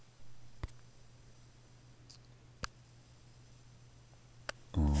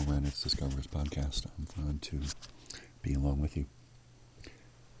When It's Discover's podcast. I'm glad to be along with you.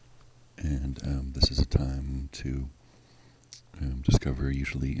 And this is a time to discover,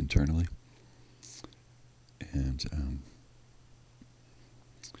 usually internally. And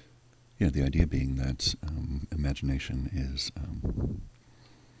the idea being that imagination is,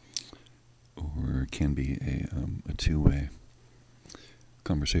 or can be, a two-way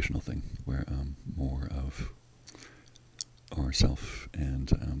conversational thing, where more of ourself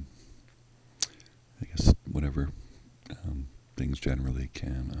and I guess whatever things generally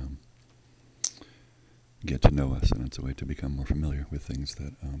can get to know us, and it's a way to become more familiar with things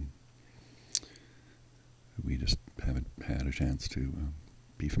that we just haven't had a chance to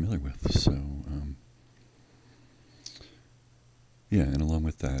be familiar with. So, and along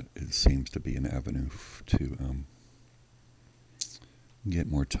with that, it seems to be an avenue to get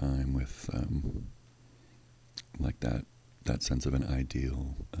more time with like that sense of an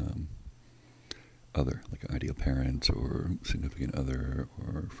ideal other, like an ideal parent or significant other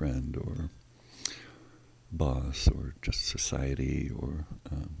or friend or boss or just society or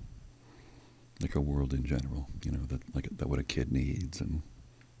like a world in general, that what a kid needs, and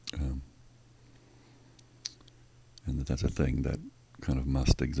that's a thing that kind of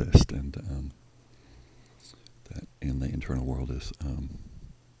must exist, and that in the internal world is a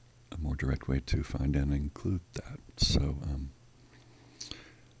more direct way to find and include that. So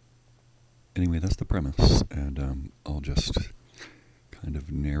anyway, that's the premise, and I'll just kind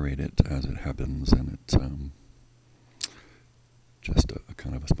of narrate it as it happens, and it's just a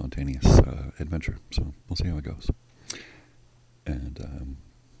kind of a spontaneous adventure. So we'll see how it goes. And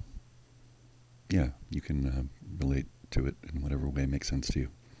you can relate to it in whatever way makes sense to you.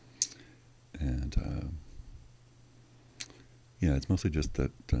 And it's mostly just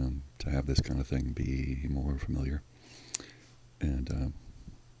that to have this kind of thing be more familiar and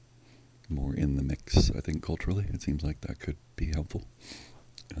more in the mix. I think culturally it seems like that could be helpful,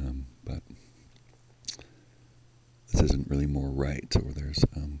 but this isn't really more right, or there's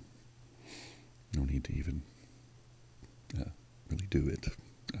no need to even really do it.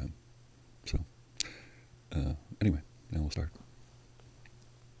 Anyway, now we'll start.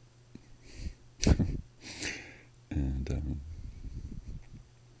 And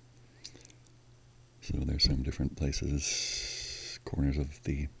so there's some different places, corners of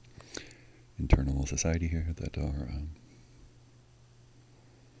the internal society here that are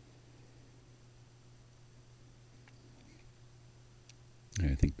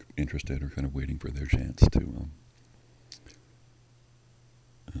I think interested or kind of waiting for their chance to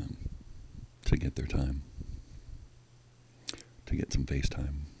get their time, to get some face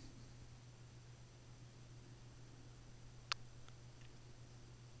time.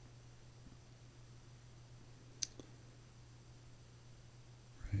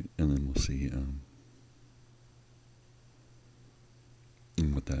 Right, and then we'll see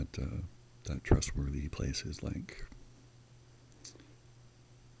what that trustworthy place is like.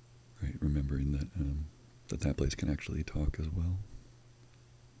 Right, remembering that that place can actually talk as well.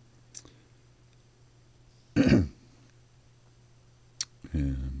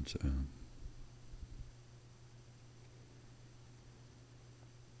 And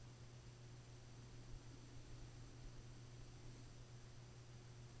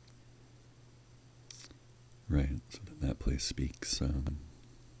right, so that place speaks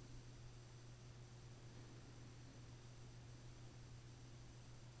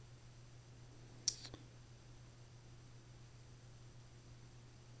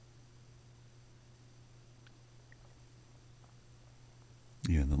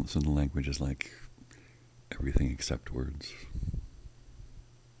so the language is like everything except words.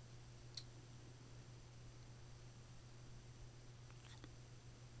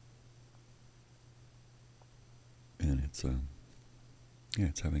 And it's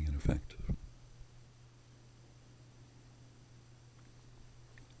it's having an effect.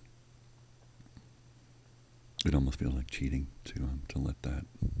 It almost feels like cheating to let that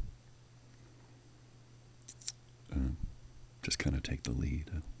just kind of take the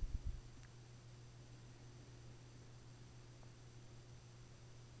lead.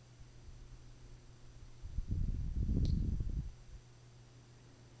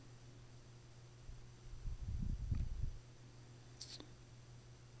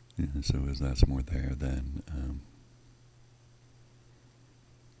 So as that's more there, then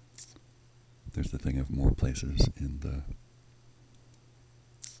there's the thing of more places in the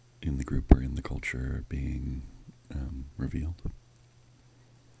group or in the culture being revealed.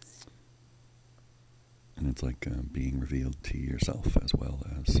 And it's like being revealed to yourself as well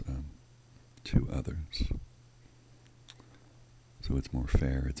as to others. So So it's more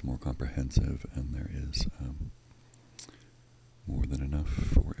fair, it's more comprehensive, and there is more than enough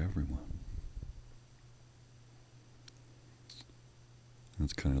for everyone.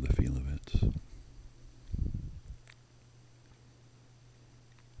 That's kind of the feel of it.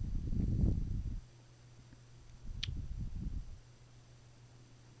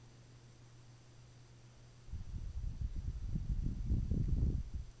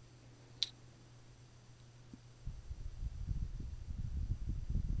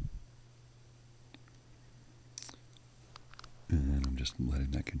 And I'm just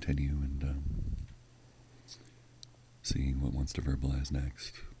letting that continue and seeing what wants to verbalize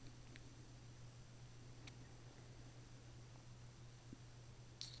next.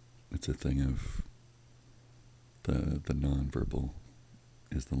 It's a thing of the nonverbal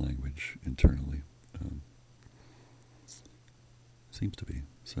is the language internally. Seems to be.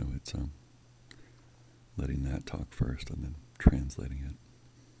 So it's letting that talk first and then translating it.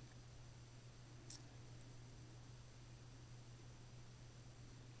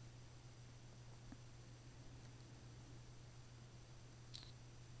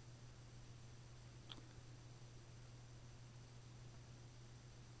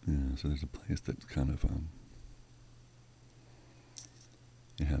 Yeah, so there's a place that's kind of,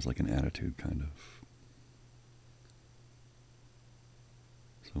 it has like an attitude kind of.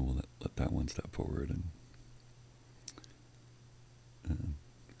 So we'll let that one step forward and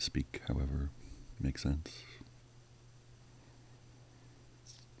speak however makes sense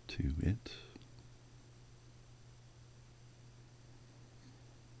to it.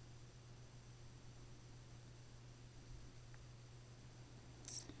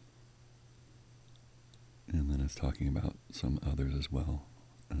 And then it's talking about some others as well.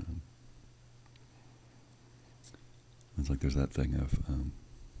 It's like there's that thing of, I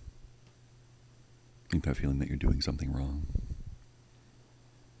think that feeling that you're doing something wrong.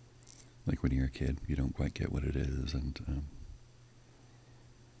 Like when you're a kid, you don't quite get what it is, and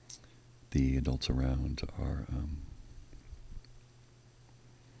the adults around are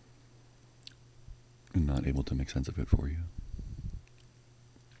not able to make sense of it for you.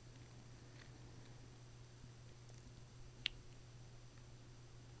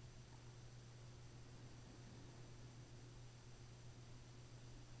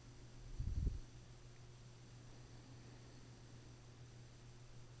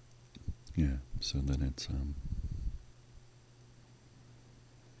 Yeah, so then it's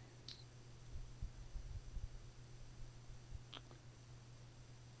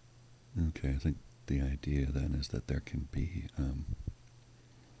okay, I think the idea then is that there can be kind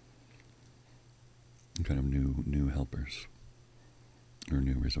of new helpers or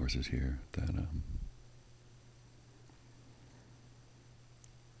new resources here that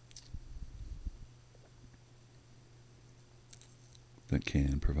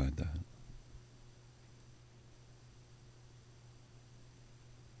can provide that.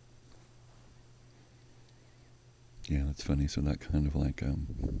 Yeah, that's funny. So that kind of like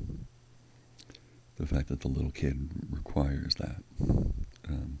the fact that the little kid requires that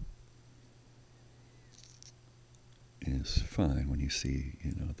is fine when you see,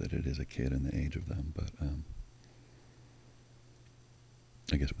 that it is a kid and the age of them. But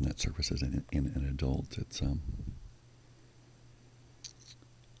I guess when that surfaces in an adult, it's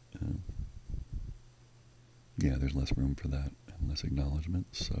yeah, there's less room for that and less acknowledgement.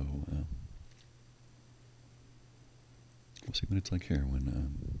 So we'll see what it's like here when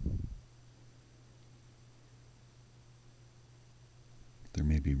there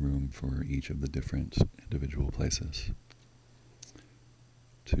may be room for each of the different individual places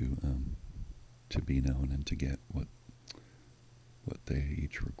to be known and to get what they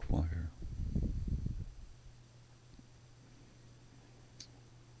each require.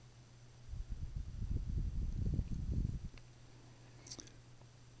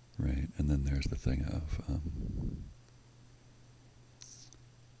 Right, and then there's the thing of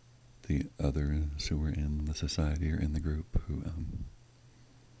the others who are in the society or in the group who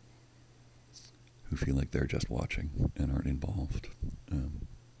feel like they're just watching and aren't involved.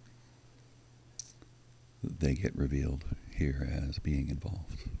 They get revealed here as being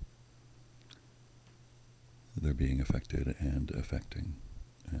involved. They're being affected and affecting.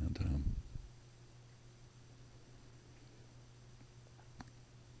 And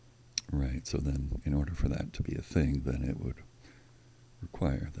right, so then in order for that to be a thing, then it would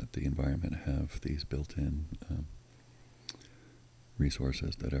require that the environment have these built-in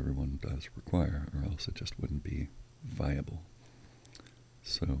resources that everyone does require, or else it just wouldn't be viable.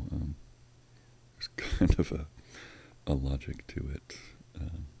 So there's kind of a logic to it.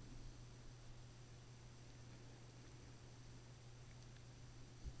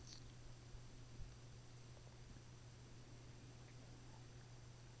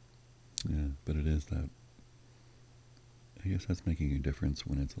 But it is that, I guess that's making a difference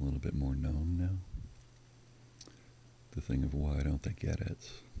when it's a little bit more known now. The thing of why don't they get it?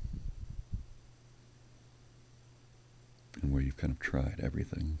 And where you've kind of tried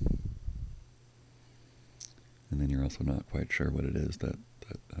everything. And then you're also not quite sure what it is that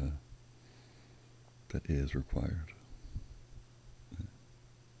is required.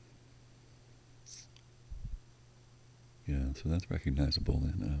 Yeah, so that's recognizable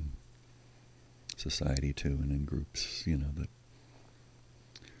in society too, and in groups, that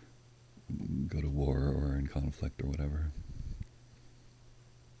go to war or in conflict or whatever.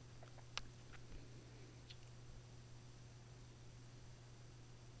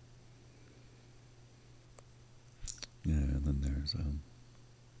 Yeah, and then there's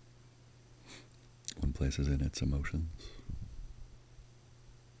one place is in its emotions.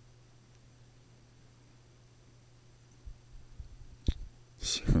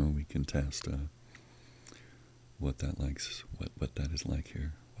 So we can test what that likes, what that is like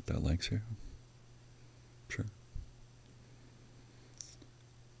here, what that likes here. Sure.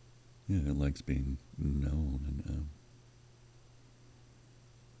 Yeah, it likes being known and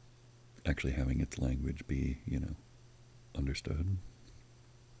actually having its language be, understood.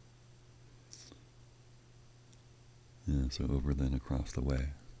 Yeah, so over then across the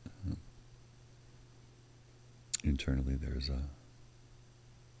way, internally there's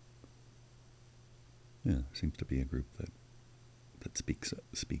seems to be a group that speaks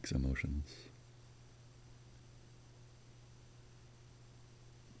emotions.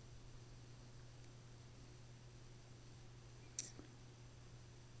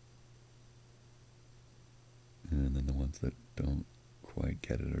 And then the ones that don't quite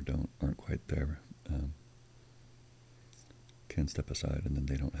get it or aren't quite there can step aside, and then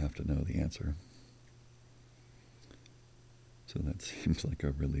they don't have to know the answer. So that seems like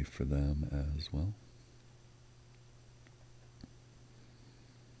a relief for them as well.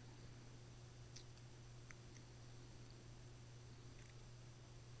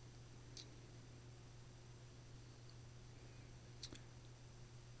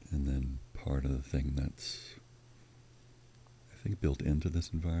 And then part of the thing that's, I think, built into this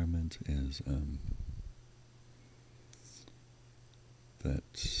environment is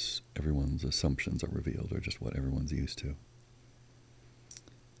that everyone's assumptions are revealed, or just what everyone's used to.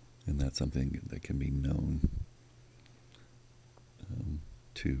 And that's something that can be known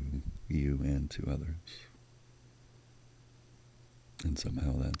to you and to others. And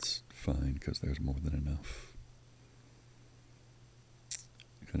somehow that's fine because there's more than enough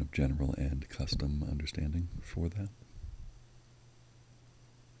kind of general and custom understanding for that.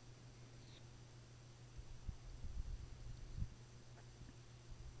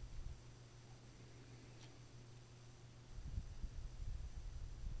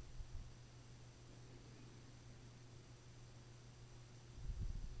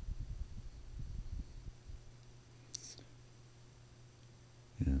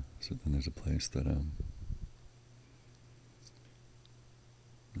 Yeah, so then there's a place that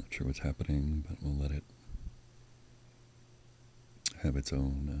not sure what's happening, but we'll let it have its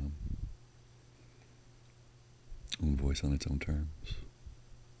own voice on its own terms.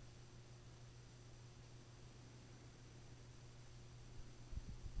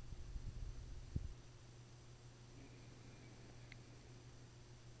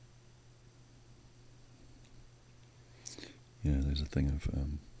 Yeah, there's a thing of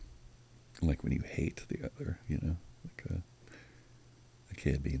like when you hate the other, like a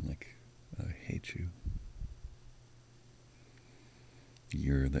kid being like, "I hate you.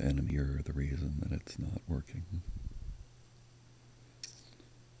 You're the enemy. You're the reason that it's not working."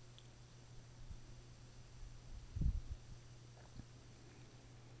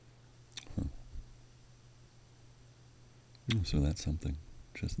 Huh. So that's something.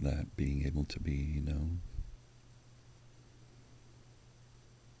 Just that being able to be known.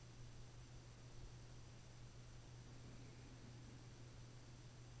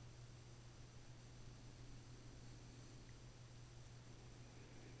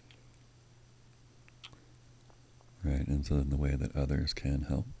 Right, and so then the way that others can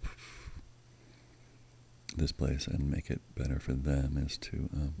help this place and make it better for them is to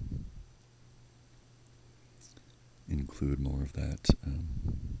include more of that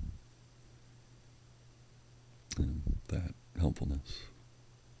helpfulness,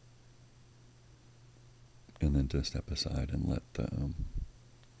 and then to step aside and let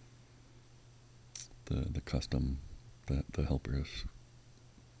the custom, the helpers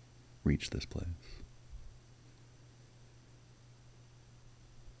reach this place.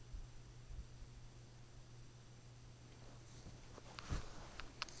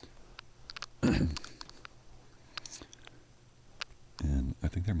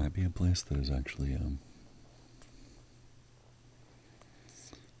 think there might be a place that is actually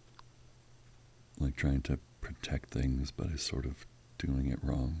like trying to protect things, but is sort of doing it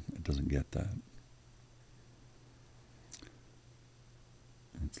wrong. It doesn't get that.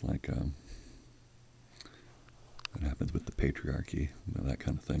 It's like that happens with the patriarchy, that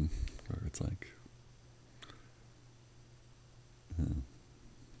kind of thing, where it's like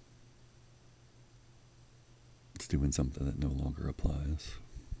it's doing something that no longer applies,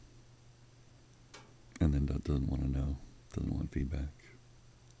 and then doesn't want to know, doesn't want feedback.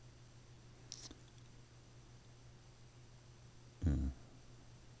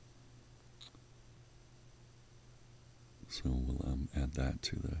 So we'll add that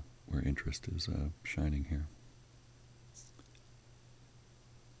to the where interest is shining here.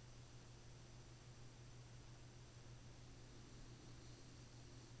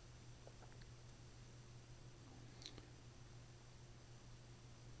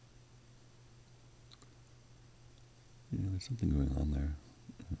 Yeah, there's something going on there.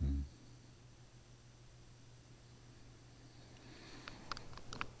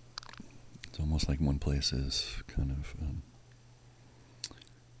 It's almost like one place is kind of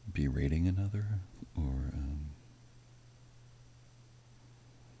berating another, or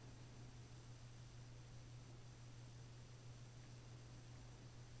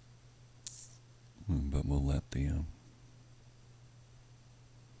but we'll let the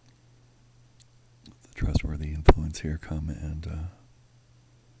trustworthy influence here come and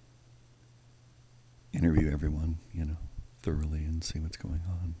interview everyone, thoroughly and see what's going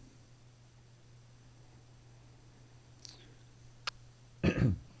on.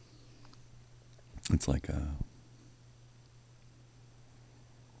 It's like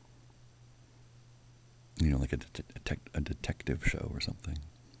like a detective show or something.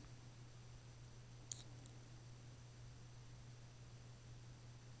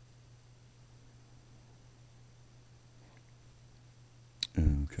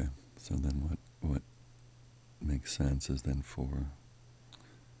 Okay, so then what makes sense is then for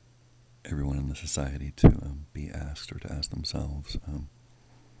everyone in the society to be asked, or to ask themselves,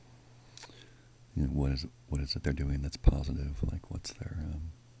 what is it they're doing that's positive? Like, what's their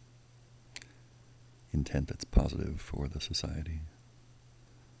intent that's positive for the society?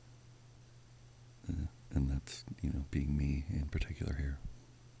 And that's, being me in particular here.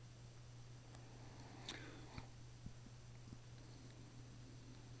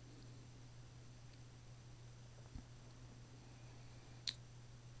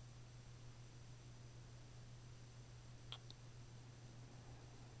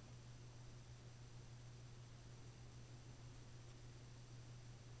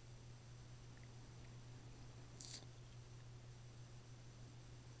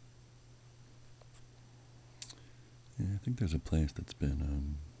 Yeah, I think there's a place that's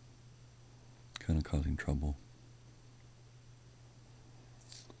been kind of causing trouble,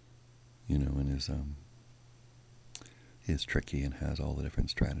 and is tricky and has all the different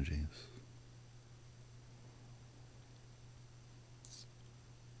strategies.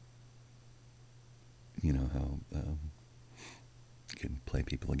 You know how you can play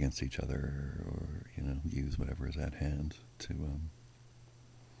people against each other, or use whatever is at hand to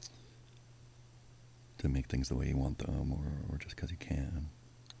make things the way you want them, or just because you can.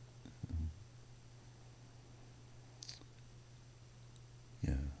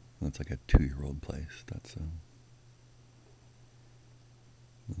 Yeah, that's like a 2-year-old place.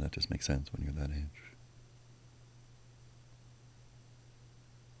 That just makes sense when you're that age.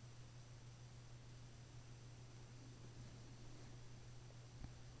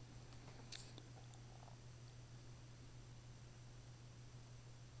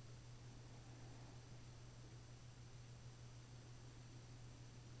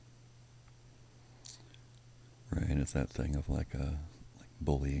 Right, it's that thing of like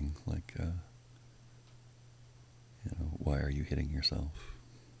bullying, like why are you hitting yourself?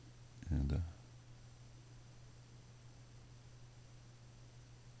 And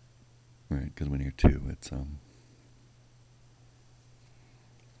right, because when you're 2, it's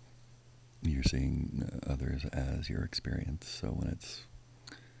you're seeing others as your experience. So when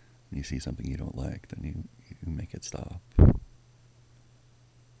you see something you don't like, then you make it stop.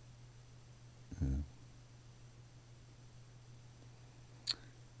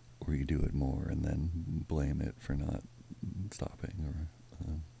 Or you do it more and then blame it for not stopping, or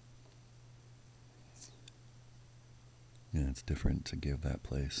it's different to give that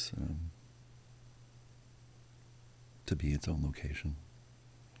place to be its own location.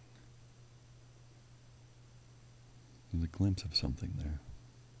 There's a glimpse of something there.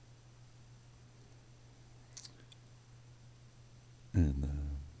 And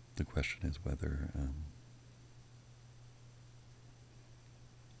the question is whether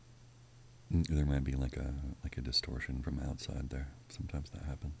there might be like a distortion from outside there. Sometimes that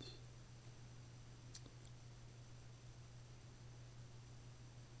happens.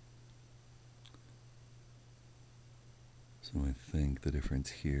 So I think the difference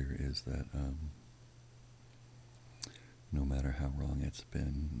here is that no matter how wrong it's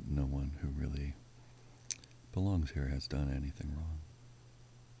been, no one who really belongs here has done anything wrong.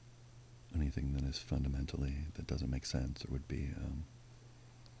 Anything that is fundamentally, that doesn't make sense or would be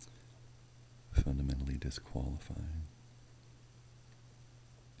fundamentally disqualifying.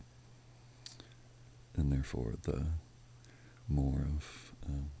 And therefore, the more of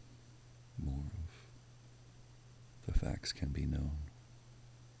the facts can be known,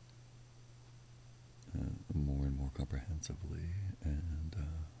 more and more comprehensively, and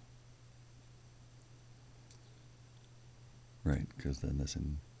right, because then this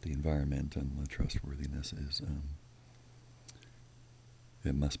in the environment and the trustworthiness is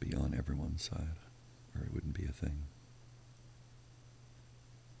it must be on everyone's side, or it wouldn't be a thing.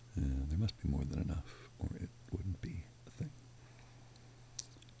 There must be more than enough, or it wouldn't be a thing.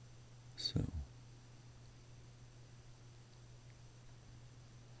 So,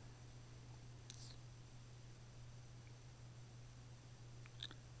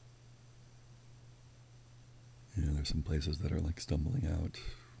 there's some places that are like stumbling out.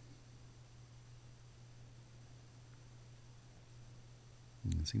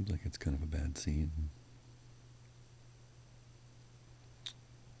 It seems like it's kind of a bad scene.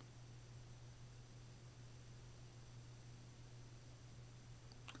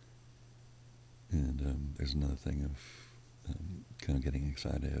 And there's another thing of kind of getting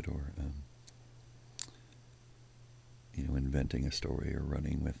excited or, inventing a story or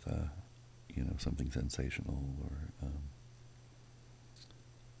running with, something sensational or,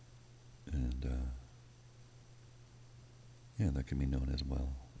 and that can be known as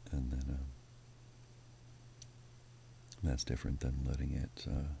well. And then that's different than letting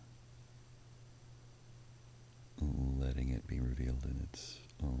it be revealed in its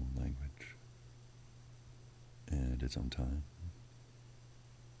own language and its own time.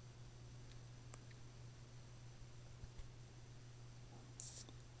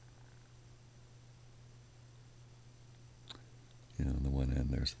 On the one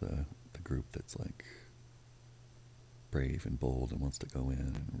end, there's the group that's like brave and bold and wants to go in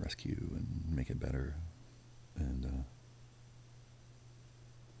and rescue and make it better, and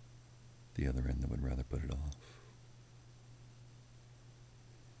the other end that would rather put it off.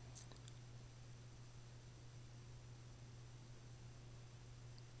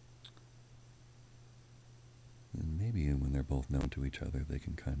 And maybe when they're both known to each other, they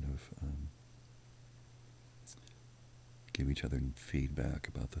can kind of give each other feedback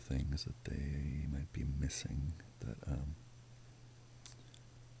about the things that they might be missing that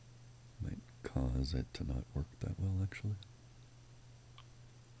might cause it to not work that well, actually.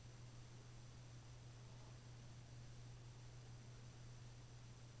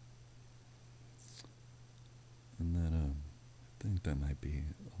 And that I think that might be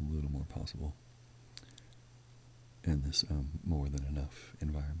a little more possible in this more than enough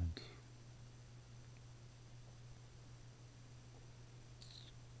environment.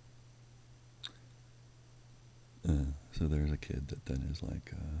 So there's a kid that then is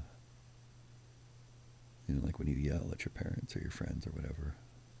like, like when you yell at your parents or your friends or whatever,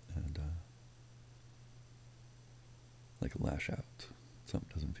 and like lash out, something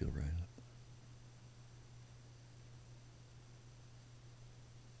doesn't feel right.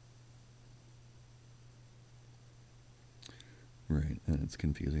 Right, and it's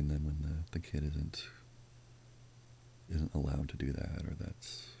confusing then when the kid isn't allowed to do that, or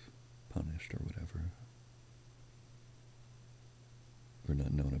that's punished or whatever, or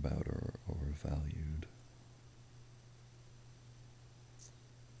not known about or valued.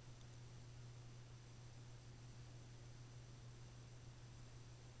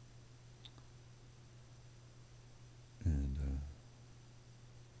 And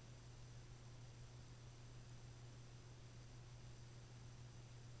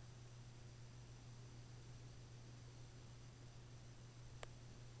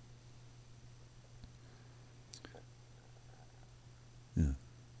yeah,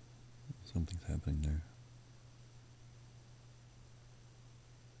 something's happening there.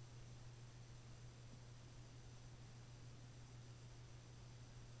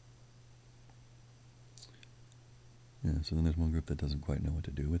 Yeah, so then there's one group that doesn't quite know what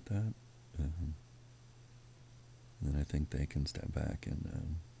to do with that. And then I think they can step back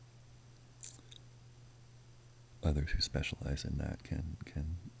and others who specialize in that can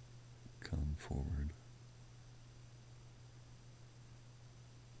come forward.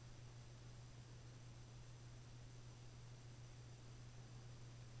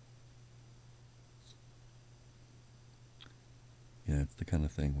 Yeah, it's the kind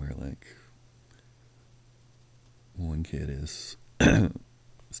of thing where, like, one kid is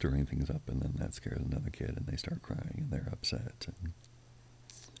stirring things up, and then that scares another kid, and they start crying, and they're upset,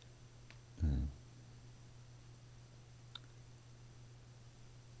 uh,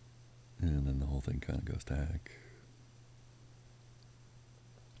 and then the whole thing kind of goes to heck.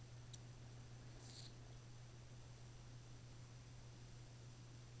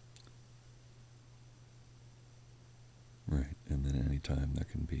 Right, and then any time there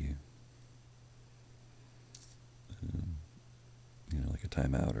can be, um, like a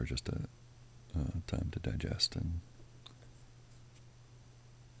timeout or just a time to digest and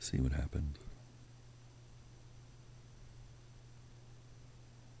see what happened.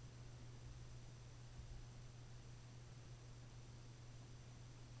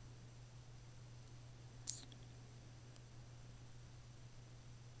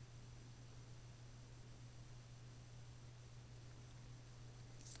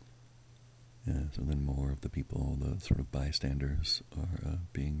 Yeah, so then more of the people, the sort of bystanders, are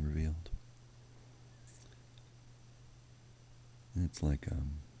being revealed. It's like,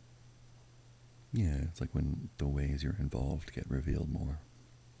 yeah, it's like when the ways you're involved get revealed more.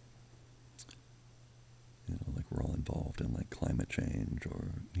 Like we're all involved in like climate change, or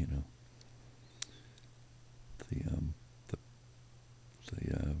the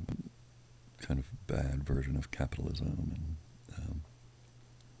the kind of bad version of capitalism,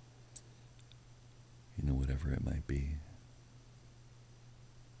 and whatever it might be.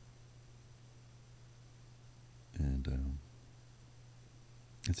 And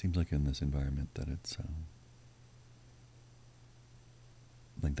it seems like in this environment that it's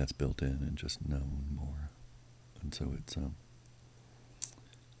like that's built in and just known more, and so it's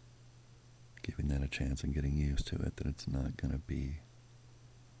giving that a chance and getting used to it, that it's not going to be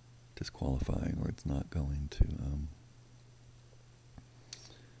disqualifying, or it's not going to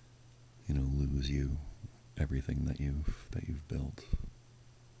lose you everything that you've built.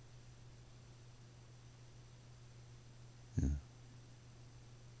 Yeah.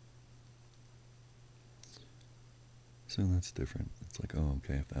 So that's different. It's like, oh,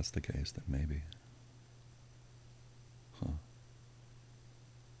 okay, if that's the case, then maybe. Huh.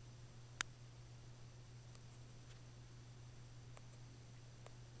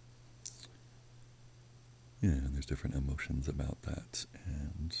 Yeah, and there's different emotions about that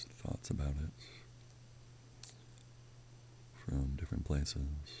and thoughts about it from different places.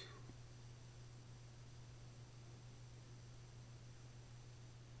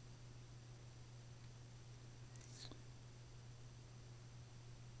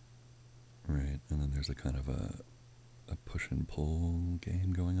 Right, and then there's a kind of a push and pull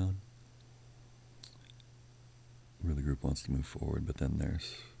game going on, where the group wants to move forward, but then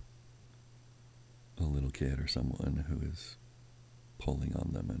there's a little kid or someone who is pulling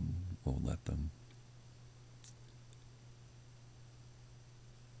on them and won't let them.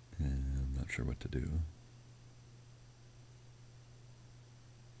 And I'm not sure what to do.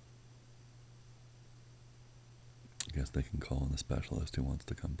 I guess they can call in a specialist who wants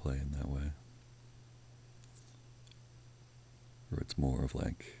to come play in that way. Or it's more of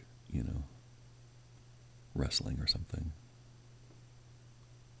like, wrestling or something.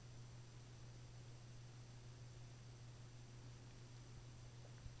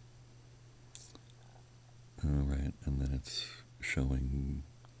 Right, and then it's helping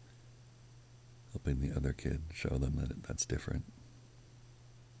the other kid show them that that's different.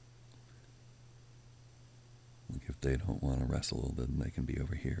 Like if they don't want to wrestle, then they can be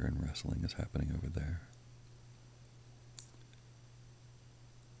over here, and wrestling is happening over there.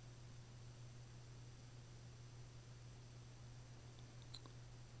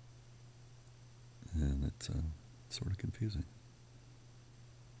 And it's sort of confusing.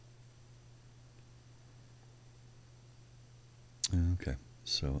 Okay,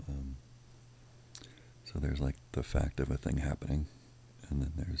 so there's like the fact of a thing happening, and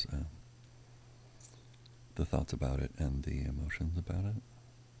then there's the thoughts about it and the emotions about it,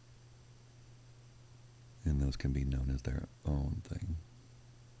 and those can be known as their own thing.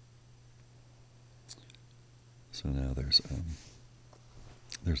 So now there's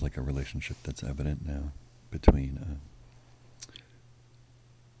like a relationship that's evident now between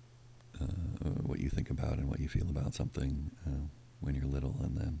what you think about and what you feel about something when you're little,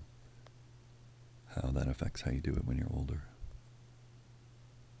 and then how that affects how you do it when you're older.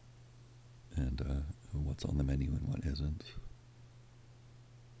 And what's on the menu and what isn't.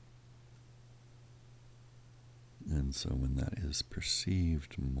 And so when that is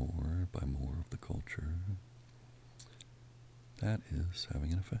perceived more by more of the culture, that is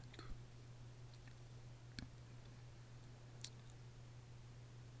having an effect.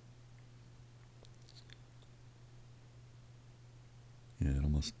 Yeah,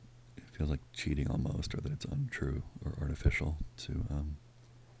 it feels like cheating almost, or that it's untrue or artificial to,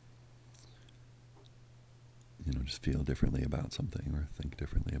 just feel differently about something or think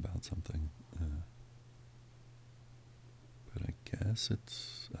differently about something. But I guess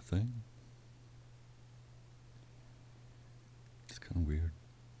it's a thing. It's kind of weird.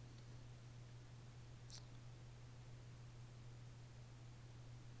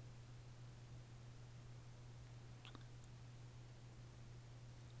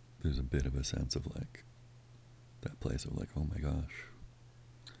 There's a bit of a sense of like that place of like, oh my gosh,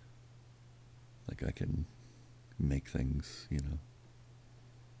 like I can make things,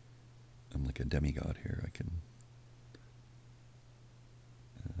 I'm like a demigod here. I can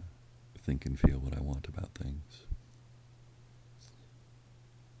think and feel what I want about things.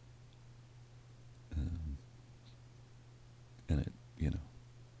 Um, and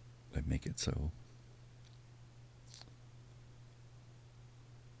I make it so.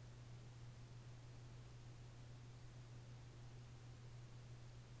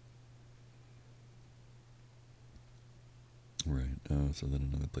 Right. So then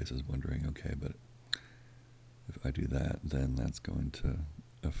another place is wondering, okay, but if I do that, then that's going to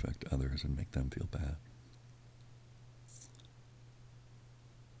affect others and make them feel bad.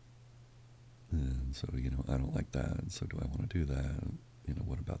 And so, I don't like that. So do I want to do that?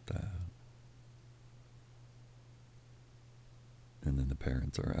 What about that? And then the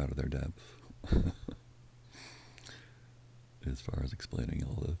parents are out of their depth as far as explaining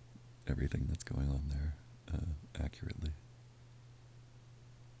everything that's going on there accurately.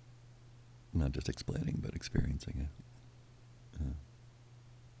 Not just explaining, but experiencing it.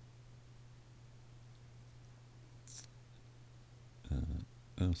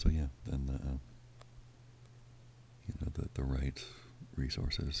 So yeah, then the right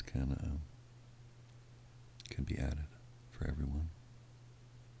resources can be added for everyone.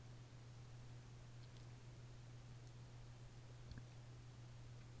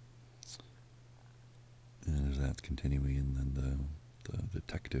 And as that's continuing, and then the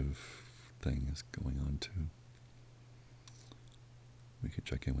detective thing is going on too. We could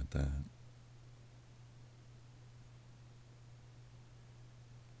check in with that.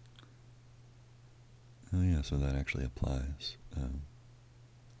 Oh yeah, so that actually applies.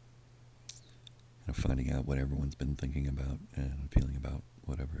 Finding out what everyone's been thinking about and feeling about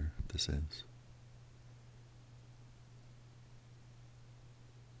whatever this is.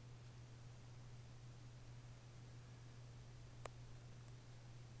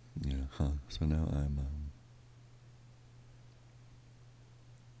 Yeah, huh. So now I'm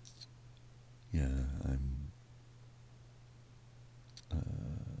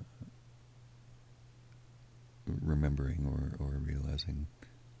remembering or realizing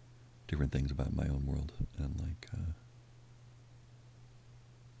different things about my own world and like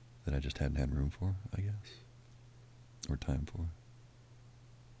that I just hadn't had room for, I guess, or time for.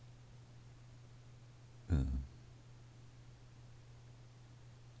 Uh,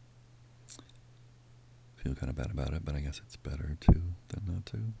 feel kind of bad about it, but I guess it's better to than not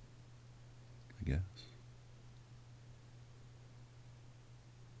to, I guess.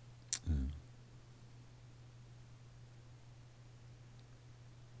 Uh,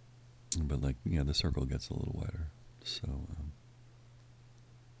 but like, the circle gets a little wider, so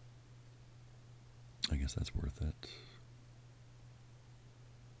I guess that's worth it,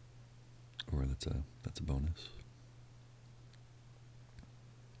 or that's a bonus.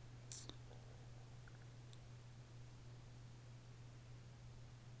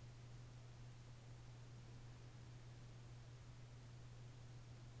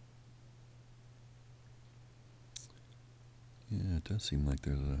 Yeah, it does seem like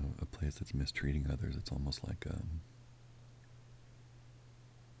there's a place that's mistreating others. It's almost like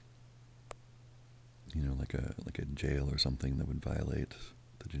like a jail or something that would violate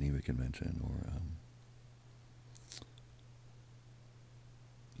the Geneva Convention, or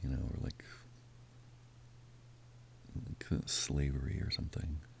or like slavery or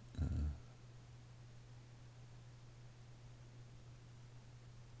something. Uh,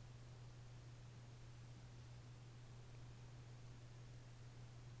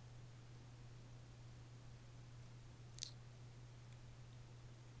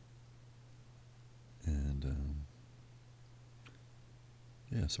 and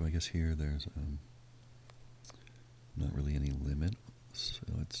yeah, so I guess here there's not really any limit. So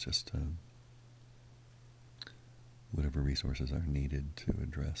it's just whatever resources are needed to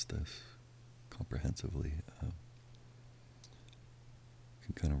address this comprehensively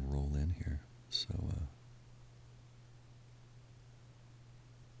can kind of roll in here. So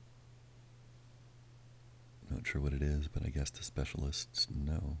not sure what it is, but I guess the specialists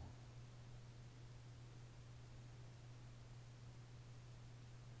know.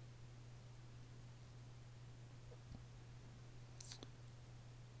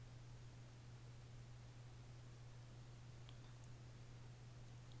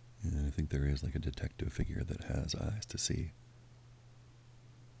 And I think there is like a detective figure that has eyes to see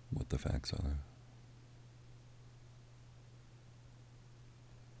what the facts are.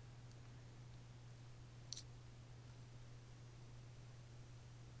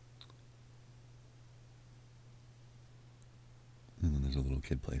 And then there's a little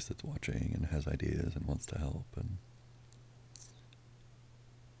kid place that's watching and has ideas and wants to help, and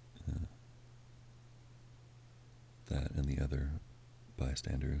that and the other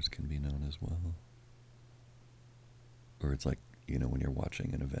bystanders can be known as well. Or it's like, when you're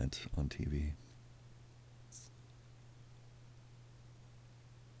watching an event on TV.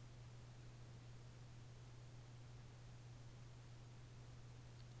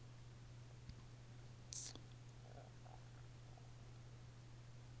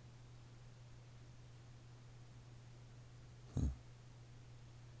 Huh.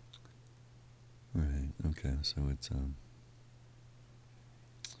 Right, okay, so it's,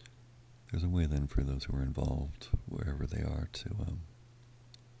 there's a way then for those who are involved, wherever they are, to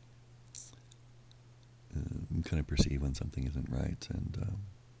kind of perceive when something isn't right, and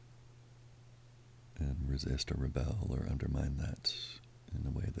resist or rebel or undermine that in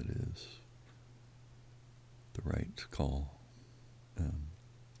a way that is the right call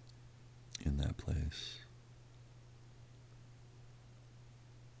in that place.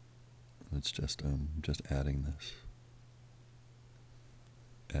 It's just adding this,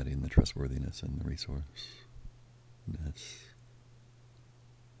 adding the trustworthiness and the resourcefulness,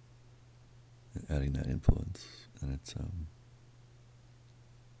 adding that influence, and it's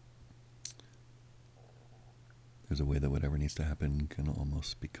there's a way that whatever needs to happen can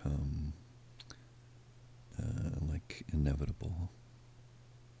almost become like inevitable.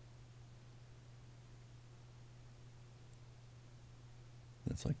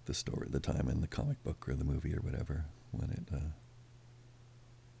 That's like the story, the time in the comic book or the movie or whatever, when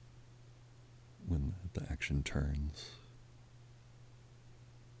the action turns.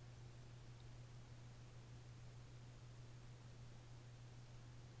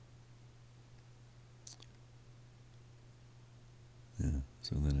 Yeah,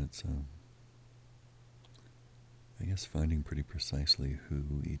 so then it's I guess finding pretty precisely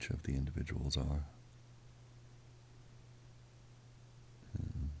who each of the individuals are.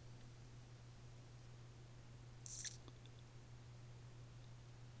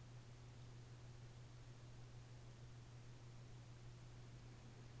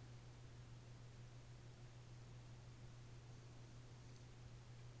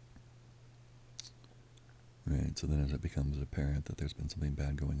 Right, so then as it becomes apparent that there's been something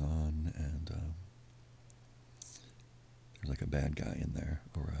bad going on, and there's like a bad guy in there,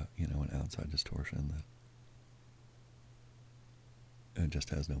 or an outside distortion that just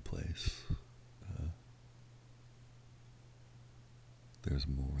has no place. There's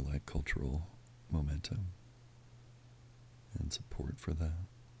more like cultural momentum and support for that.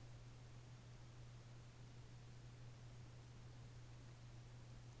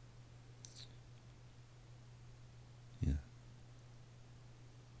 Yeah.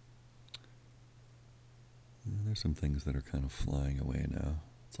 And there's some things that are kind of flying away now.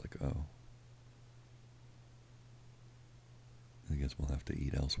 It's like, oh, I guess we'll have to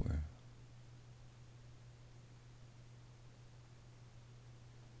eat elsewhere.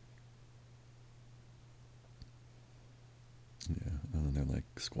 Yeah, and then they're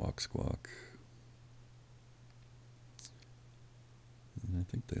like, squawk, squawk. And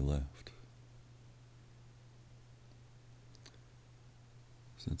I think they left.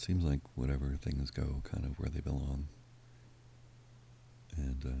 So it seems like whatever things go kind of where they belong.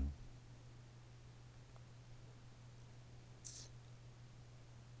 And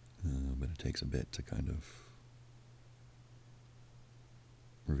but it takes a bit to kind of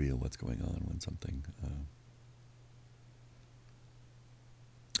reveal what's going on when something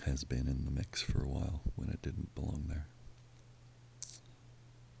has been in the mix for a while, when it didn't belong there.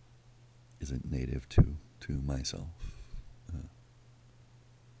 Isn't native to myself.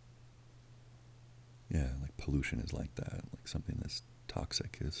 Yeah, like pollution is like that. Like something that's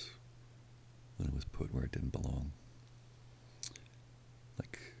toxic is when it was put where it didn't belong.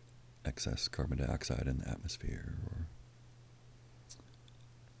 excess carbon dioxide in the atmosphere, or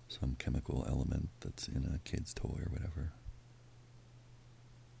some chemical element that's in a kid's toy or whatever.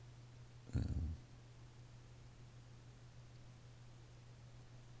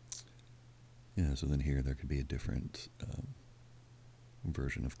 Yeah, so then here there could be a different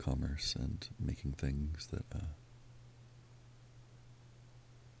version of commerce and making things that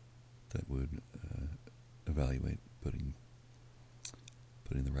that would evaluate putting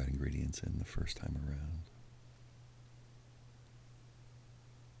the right ingredients in the first time around.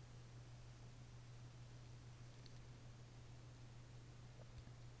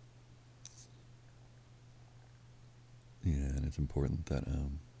 Yeah, and it's important that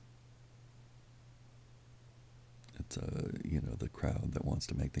it's the crowd that wants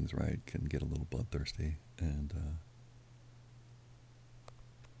to make things right can get a little bloodthirsty and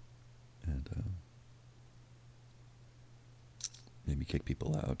maybe kick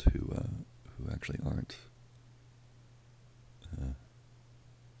people out who actually aren't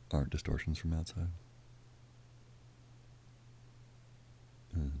distortions from outside,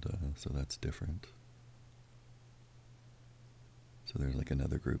 and so that's different. So there's like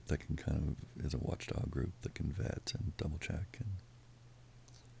another group that can kind of is a watchdog group that can vet and double check, and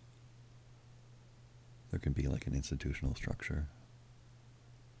there can be like an institutional structure.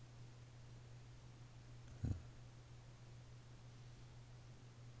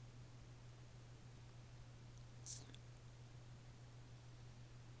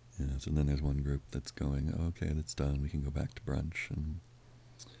 Yeah, so then there's one group that's going, oh, okay, that's done, we can go back to brunch, and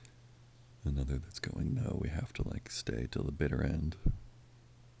another that's going, no, we have to like stay till the bitter end.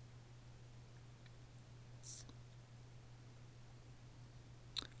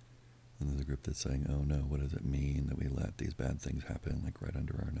 And there's a group that's saying, oh no, what does it mean that we let these bad things happen like right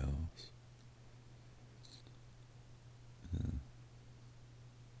under our nose? Yeah.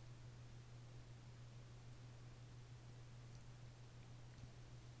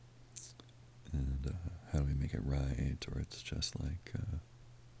 And how do we make it right? Or it's just like,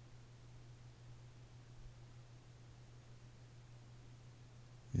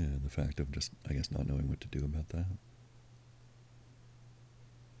 yeah, the fact of just, I guess, not knowing what to do about that.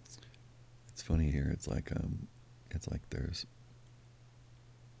 It's funny here. It's like there's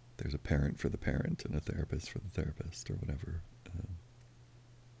a parent for the parent and a therapist for the therapist or whatever.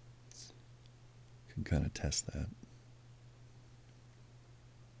 Can kind of test that.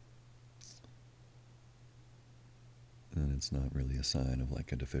 And it's not really a sign of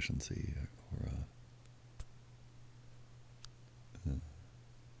like a deficiency or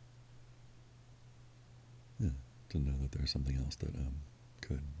yeah, to know that there's something else that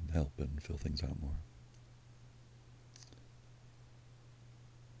could help and fill things out more.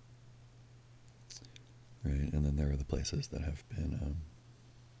 Right, and then there are the places that have been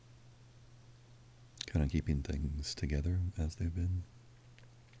kind of keeping things together as they've been.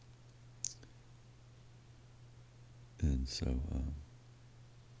 And so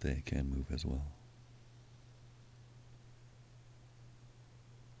they can move as well.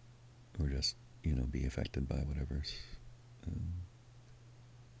 Or just, be affected by whatever's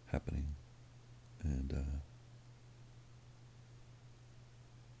happening. And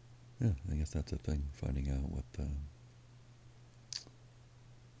yeah, I guess that's a thing, finding out what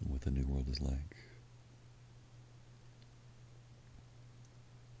the new world is like.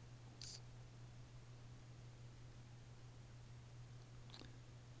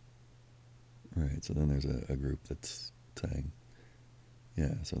 Right, so then there's a group that's saying,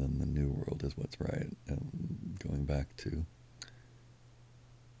 yeah, so then the new world is what's right, and going back to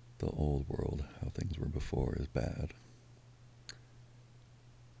the old world, how things were before, is bad.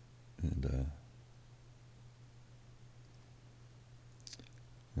 And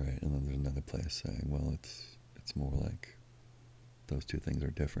right, and then there's another place saying, well, it's more like those two things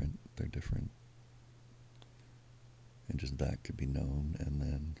are different. They're different, and just that could be known, and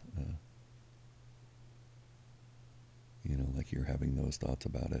then like you're having those thoughts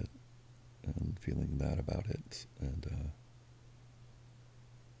about it and feeling that about it, and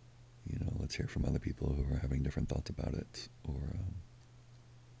let's hear from other people who are having different thoughts about it, or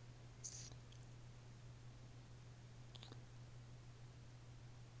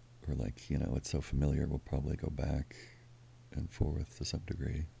like, it's so familiar, we'll probably go back and forth to some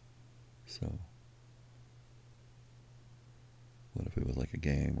degree. So what if it was like a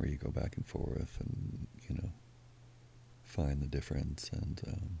game where you go back and forth and, find the difference and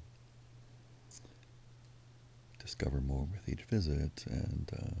discover more with each visit,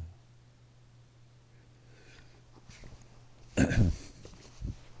 and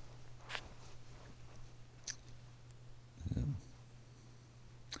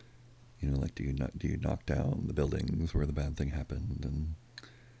Like do you knock down the buildings where the bad thing happened and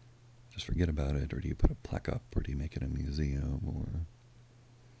just forget about it, or do you put a plaque up, or do you make it a museum, or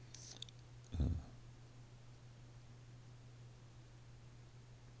uh,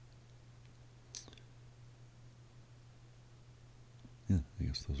 yeah, I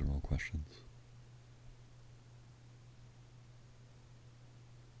guess those are all questions.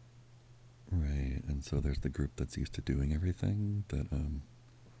 Right, and so there's the group that's used to doing everything that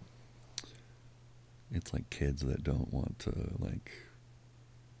it's like kids that don't want to like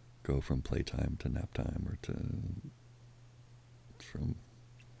go from playtime to nap time, or to from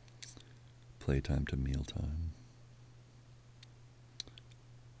playtime to mealtime.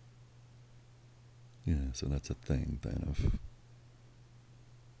 Yeah, so that's a thing then of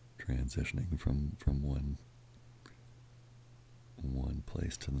transitioning from one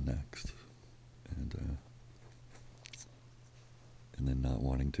place to the next, and and then not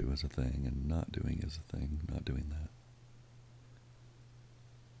wanting to is a thing, and not doing is a thing, not doing that,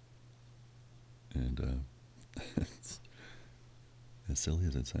 and it's, as silly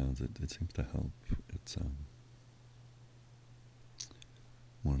as it sounds, it seems to help. It's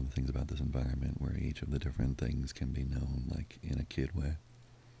one of the things about this environment where each of the different things can be known like in a kid way,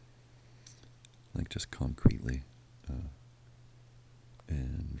 like just concretely uh,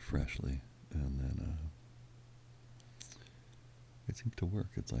 and freshly, and then it seems to work.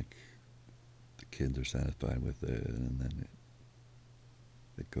 It's like the kids are satisfied with it, and then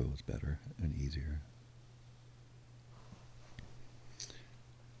it goes better and easier,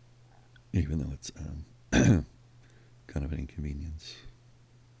 even though it's kind of an inconvenience.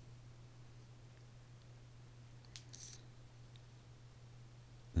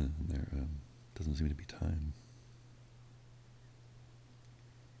 And there doesn't seem to be time.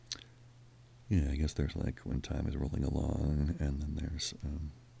 Yeah, I guess there's like when time is rolling along, and then there's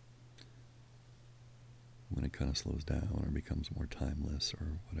when it kind of slows down or becomes more timeless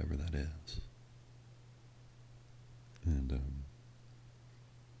or whatever that is. And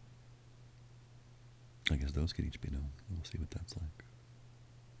I guess those could each be known. We'll see what that's like.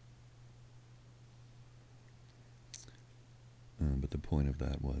 But the point of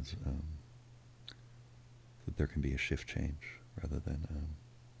that was that there can be a shift change rather than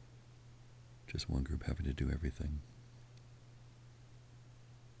just one group having to do everything.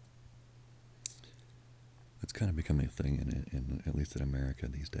 It's kind of becoming a thing in at least in America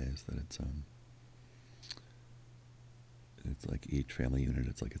these days, that it's like each family unit,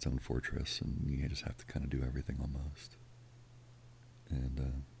 it's like its own fortress, and you just have to kind of do everything almost.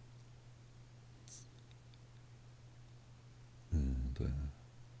 And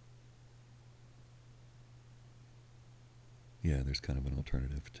yeah, there's kind of an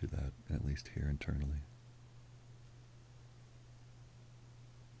alternative to that, at least here internally.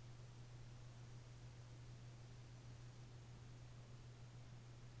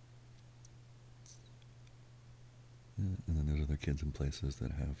 Yeah, and then there's other kids in places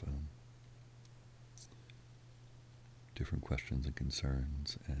that have different questions and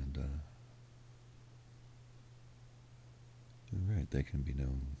concerns, and right, they can be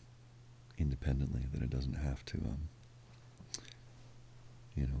known independently. That it doesn't have to,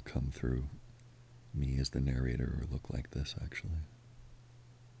 come through me as the narrator or look like this. Actually,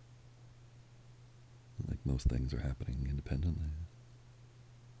 like most things are happening independently.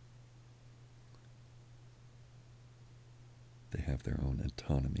 They have their own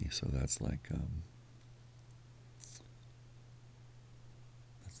autonomy, so that's like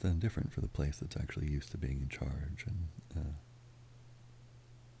that's then different for the place that's actually used to being in charge and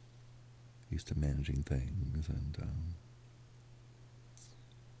used to managing things, and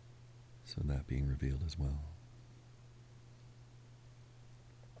so that being revealed as well.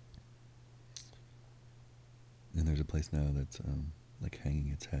 And there's a place now that's like hanging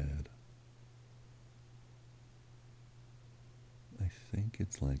its head. I think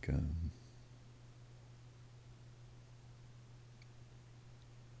it's like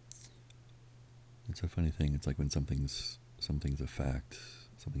it's a funny thing. It's like when something's a fact,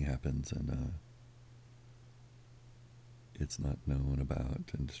 something happens, and it's not known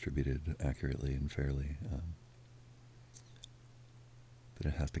about and distributed accurately and fairly. That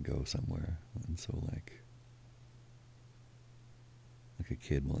it has to go somewhere, and so like a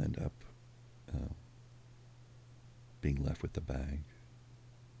kid will end up uh, being left with the bag.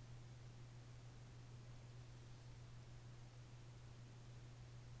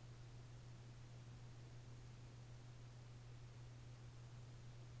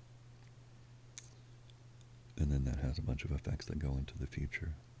 And then that has a bunch of effects that go into the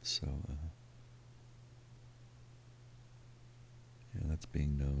future. So, Yeah, that's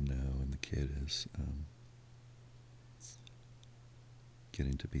being known now, and the kid is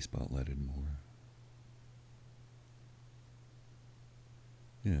getting to be spotlighted more.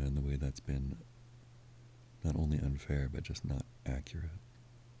 Yeah, and the way that's been not only unfair, but just not accurate.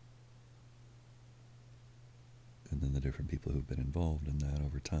 And then the different people who've been involved in that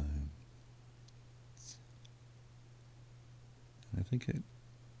over time. And I think it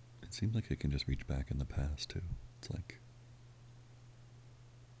seems like it can just reach back in the past, too. It's like,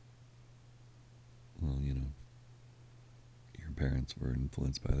 well, you know, your parents were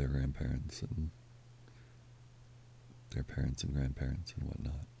influenced by their grandparents and their parents and grandparents and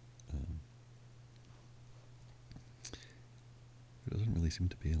whatnot. There doesn't really seem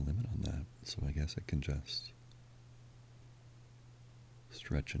to be a limit on that, so I guess it can just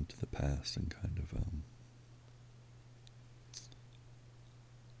stretch into the past and kind of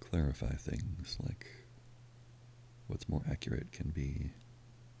clarify things, like what's more accurate can be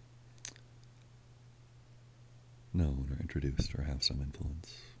known or introduced or have some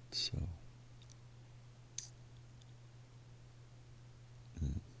influence. So,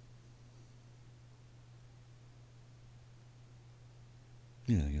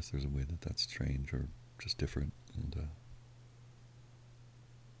 yeah, I guess there's a way that that's strange or just different, and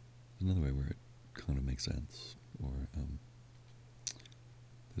another way where it kind of makes sense, or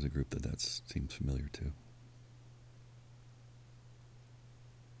there's a group that seems familiar to.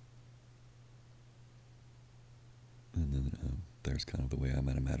 And then there's kind of the way I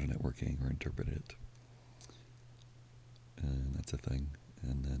might imagine it working or interpret it, and that's a thing.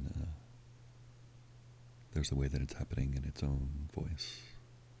 And then there's the way that it's happening in its own voice,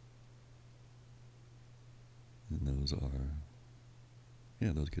 and those are,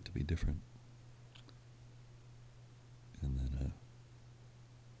 yeah, those get to be different. And then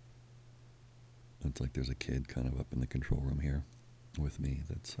it's like there's a kid kind of up in the control room here with me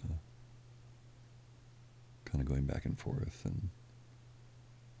that's kind of going back and forth and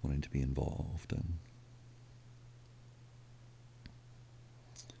wanting to be involved, and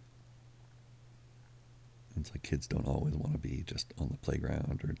it's like kids don't always want to be just on the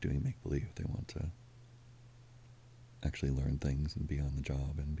playground or doing make-believe. They want to actually learn things and be on the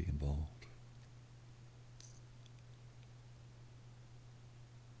job and be involved.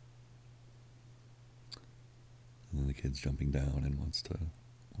 And then the kid's jumping down and wants to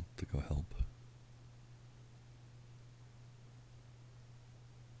go help.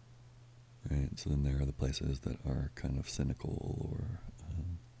 Right, so then there are the places that are kind of cynical, or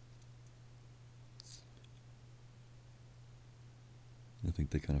I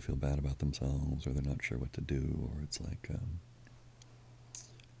think they kind of feel bad about themselves, or they're not sure what to do, or it's like,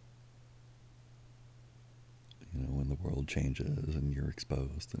 you know, when the world changes and you're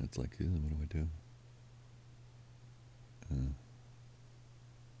exposed, and it's like, what do I do?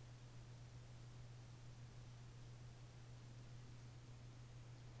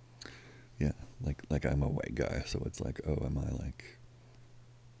 Yeah, like I'm a white guy, so it's like, oh, am I like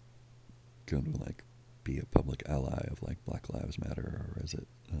going to like be a public ally of like Black Lives Matter, or is it?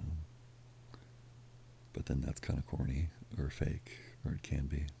 But then that's kind of corny or fake, or it can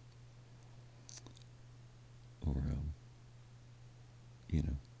be, or you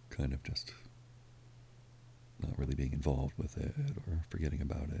know, kind of just not really being involved with it, or forgetting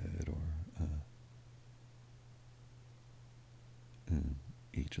about it, or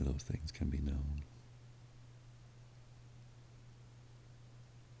each of those things can be known.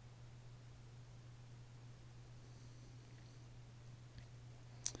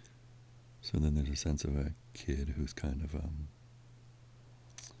 So then there's a sense of a kid who's kind of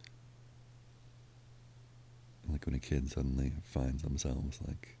like when a kid suddenly finds themselves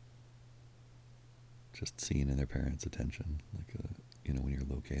like just seen in their parents' attention, like you know, when you're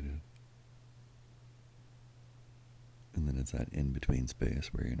located. And then it's that in-between space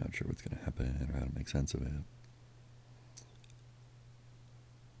where you're not sure what's going to happen or how to make sense of it.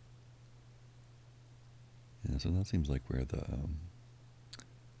 Yeah, so that seems like where the,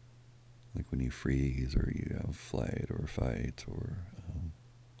 like when you freeze or you have flight or fight, or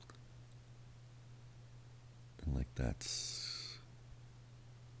like that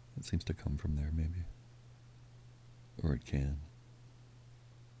seems to come from there maybe. Or it can.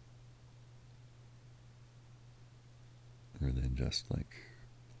 Or then just like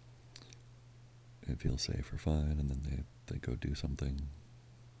it feels safe or fine, and then they go do something.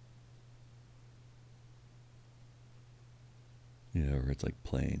 Yeah, or it's like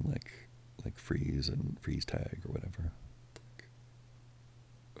playing like freeze and freeze tag or whatever.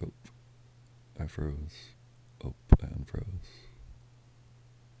 Like, oh, I froze. Oh, I unfroze.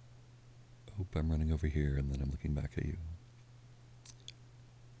 Oh, I'm running over here, and then I'm looking back at you.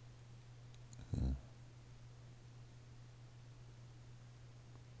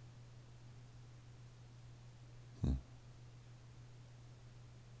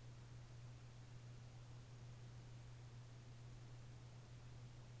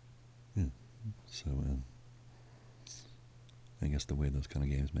 So I guess the way those kind of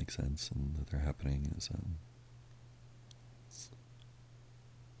games make sense and that they're happening is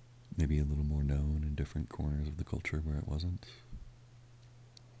maybe a little more known in different corners of the culture where it wasn't.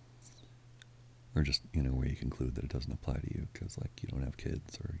 Or just, where you conclude that it doesn't apply to you because, like, you don't have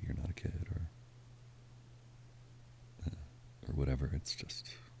kids or you're not a kid or whatever. It's just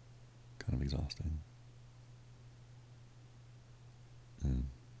kind of exhausting.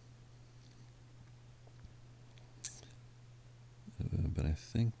 But I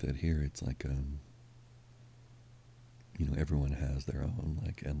think that here it's like, everyone has their own,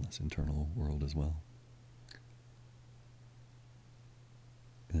 like, endless internal world as well.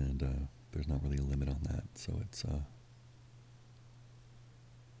 And there's not really a limit on that, so it's,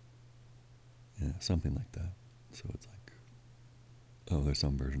 yeah, something like that. So it's like, oh, there's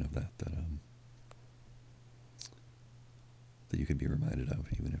some version of that that you could be reminded of,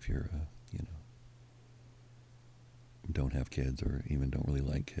 even if you're, don't have kids or even don't really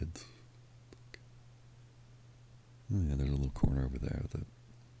like kids. Oh yeah, there's a little corner over there that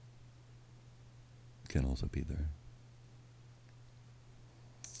can also be there.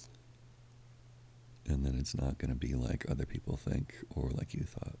 And then it's not going to be like other people think or like you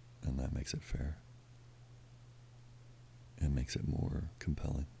thought, and that makes it fair. It makes it more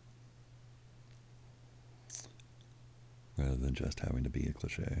compelling. Rather than just having to be a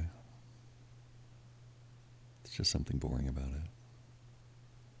cliche. It's just something boring about it.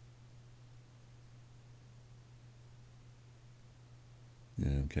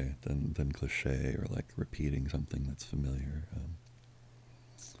 Yeah, okay, then cliche or like repeating something that's familiar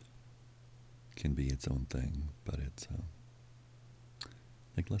can be its own thing, but it's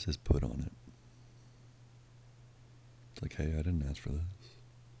like less is put on it. It's like, hey, I didn't ask for this.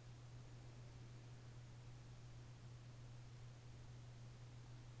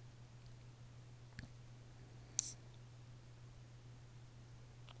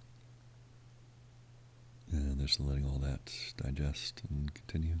 And they're just letting all that digest and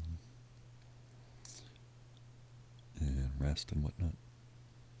continue and rest and whatnot.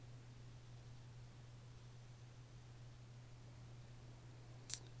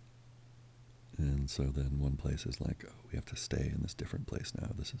 And so then one place is like, oh, we have to stay in this different place now.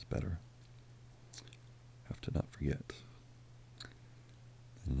 This is better. Have to not forget.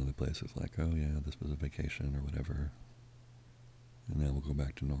 And another place is like, oh yeah, this was a vacation or whatever. And now we'll go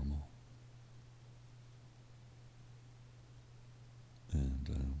back to normal. And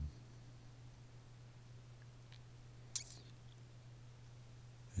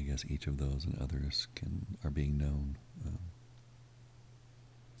I guess each of those and others are being known,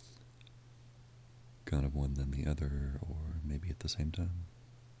 kind of one than the other, or maybe at the same time.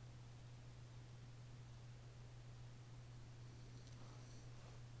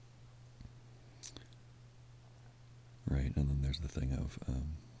 Right, and then there's the thing of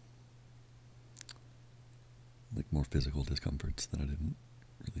like more physical discomforts that I didn't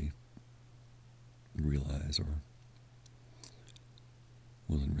really realize or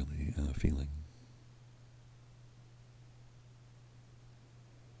wasn't really feeling.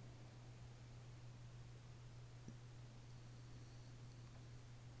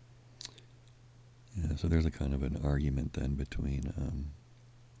 Yeah, so there's a kind of an argument then between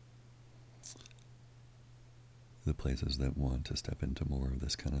the places that want to step into more of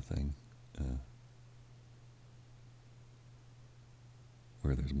this kind of thing,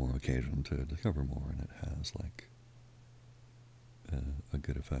 where there's more occasion to discover more, and it has like a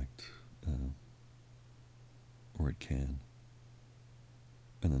good effect, or it can.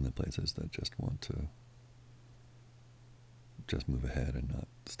 And then the places that just want to just move ahead and not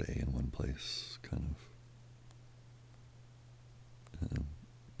stay in one place, kind of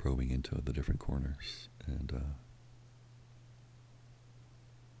probing into the different corners. And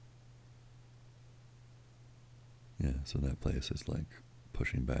yeah, so that place is like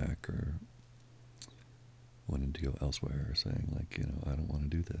pushing back or wanting to go elsewhere, or saying like, I don't want to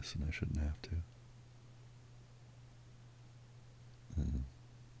do this and I shouldn't have to.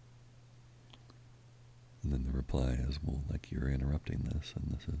 And then the reply is, well, like, you're interrupting this,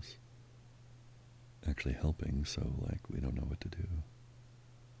 and this is actually helping, so, like, we don't know what to do.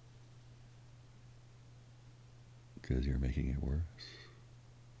 Because you're making it worse.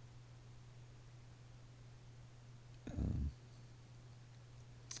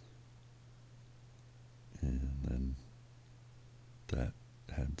 And then that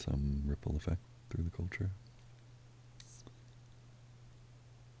had some ripple effect through the culture.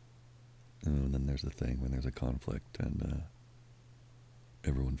 And then there's the thing when there's a conflict and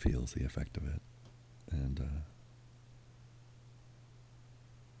everyone feels the effect of it. And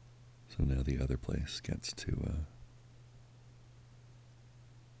So now the other place gets to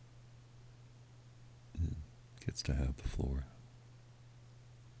have the floor.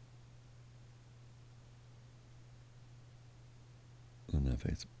 And that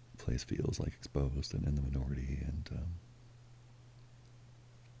place feels like exposed and in the minority, and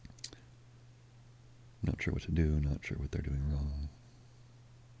not sure what to do, not sure what they're doing wrong.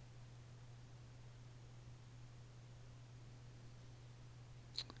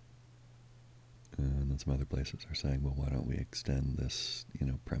 And then some other places are saying, well, why don't we extend this,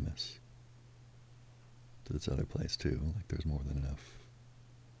 premise to this other place too? Like there's more than enough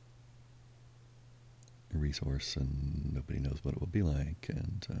resource, and nobody knows what it will be like,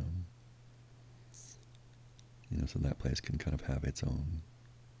 and so that place can kind of have its own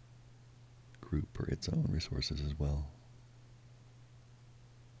group or its own resources as well.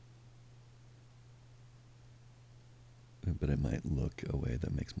 But it might look a way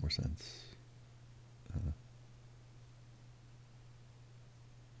that makes more sense.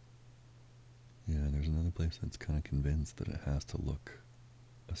 Yeah, there's another place that's kind of convinced that it has to look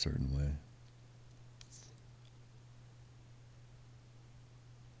a certain way.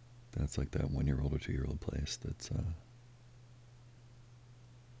 That's like that 1-year-old or 2-year-old place that's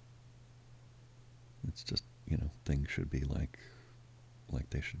it's just, things should be like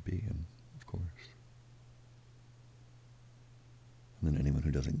they should be, and of course. And then anyone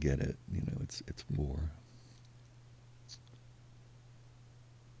who doesn't get it, it's war.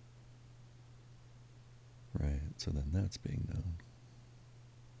 Right, so then that's being known.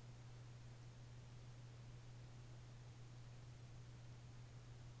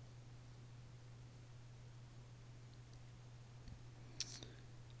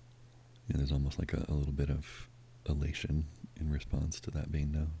 Yeah, there's almost like a little bit of elation in response to that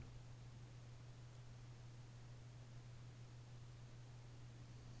being known.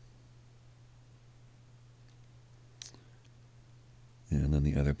 And then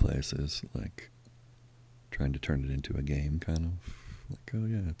the other place is like trying to turn it into a game, kind of like, oh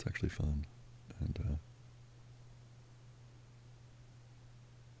yeah, it's actually fun, and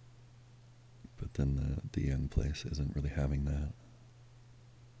but then the young place isn't really having that.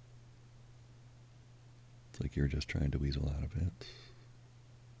 It's like you're just trying to weasel out of it.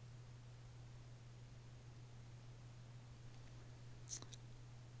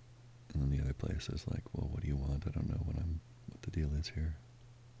 And then the other place is like, well, what do you want? I don't know what the deal is here.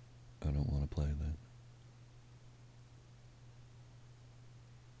 I don't want to play that.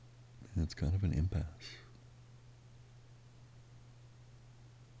 And it's kind of an impasse.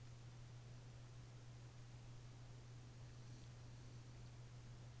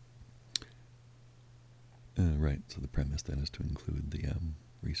 Right, so the premise then is to include the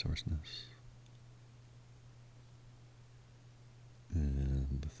resourceness.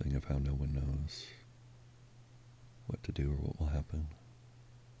 And the thing of how no one knows what to do or what will happen.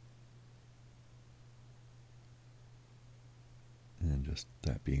 And just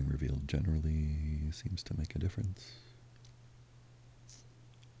that being revealed generally seems to make a difference.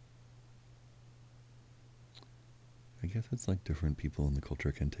 I guess it's like different people in the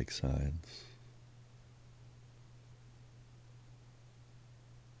culture can take sides.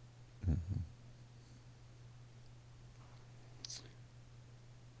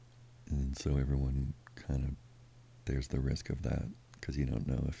 And so everyone kind of, there's the risk of that, because you don't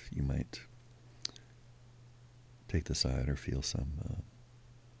know if you might take the side or feel some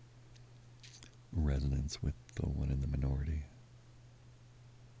resonance with the one in the minority.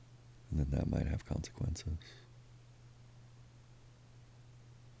 And then that might have consequences.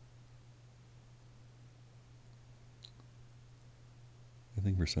 I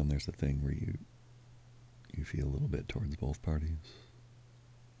think for some there's a thing where you feel a little bit towards both parties.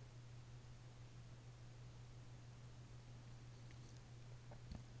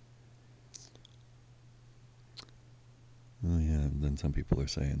 Oh yeah, and then some people are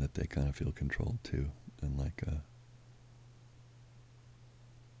saying that they kind of feel controlled too, and like,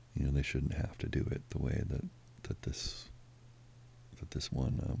 they shouldn't have to do it the way that this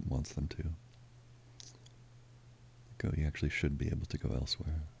one wants them to. Like, oh, you actually should be able to go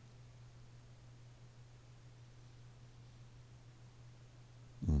elsewhere.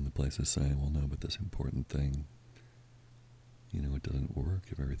 And the place is saying, well, no, but this important thing, it doesn't work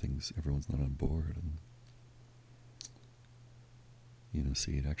if everyone's not on board, and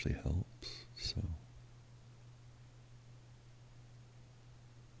see, it actually helps. So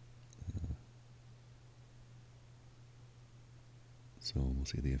we'll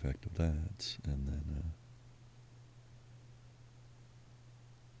see the effect of that, and then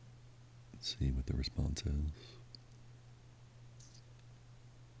see what the response is.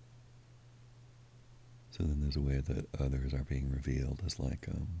 So then there's a way that others are being revealed as like,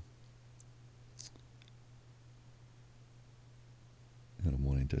 kind of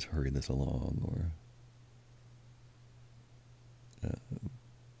wanting to hurry this along or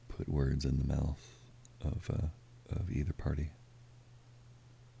put words in the mouth of either party.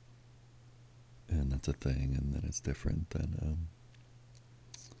 And that's a thing, and then it's different than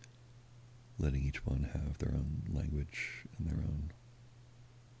letting each one have their own language and their own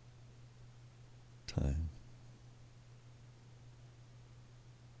time.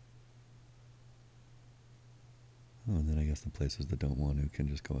 Oh, and then I guess the places that don't want to can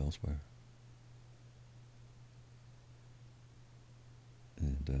just go elsewhere.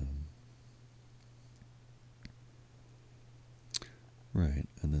 And, right,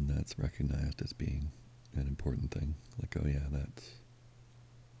 and then that's recognized as being an important thing. Like, oh yeah,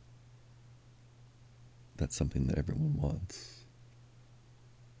 that's something that everyone wants,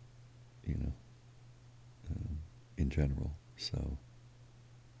 you know, in general. So,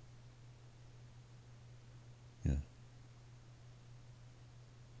 yeah.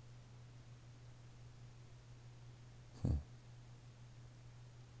 Huh.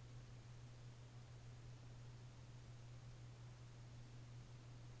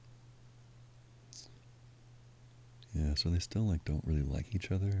 Yeah, so they still like don't really like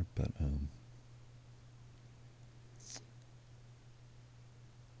each other, but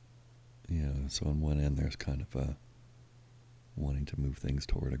yeah, so on one end there's kind of a wanting to move things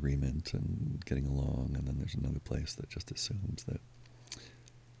toward agreement and getting along, and then there's another place that just assumes that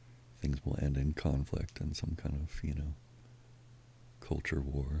things will end in conflict and some kind of, culture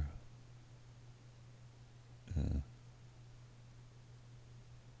war. Uh,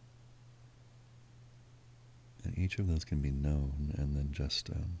 and each of those can be known, and then just,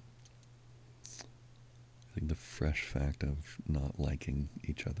 I think the fresh fact of not liking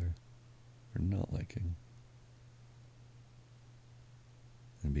each other, or not liking,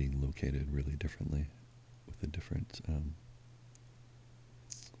 and being located really differently with a different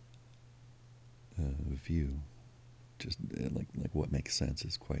view, just like what makes sense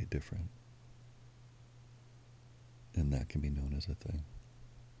is quite different, and that can be known as a thing.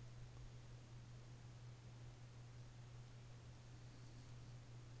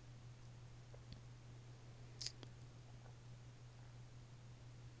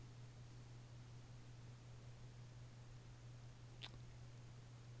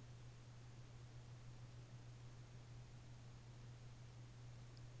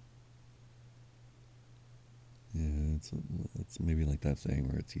 Yeah, it's maybe like that thing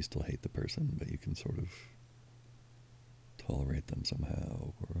where it's you still hate the person, but you can sort of tolerate them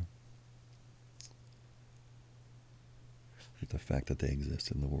somehow, or the fact that they exist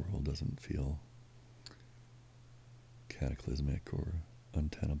in the world doesn't feel cataclysmic or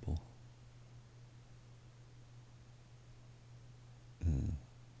untenable. Uh,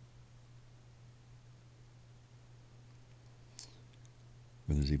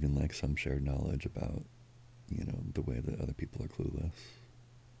 where there's even like some shared knowledge about, the way that other people are clueless.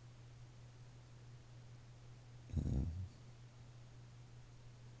 Uh,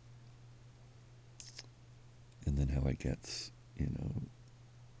 and then how it gets,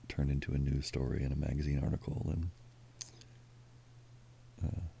 turned into a news story in a magazine article and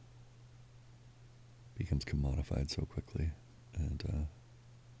uh, becomes commodified so quickly. And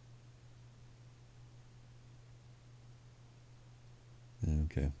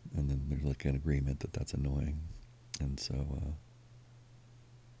okay, and then there's like an agreement that that's annoying, and so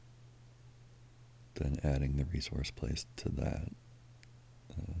then adding the resource place to that,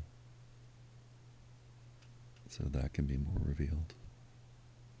 uh, so that can be more revealed.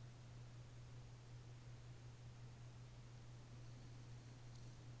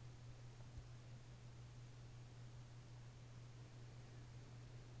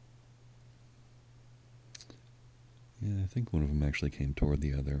 Yeah, I think one of them actually came toward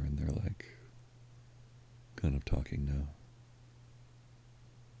the other, and they're like kind of talking now.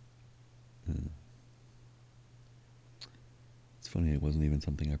 Uh, it's funny, it wasn't even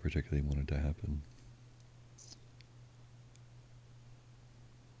something I particularly wanted to happen.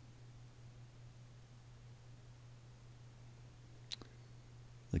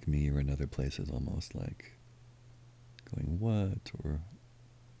 Like me or in other places, almost like going, what? Or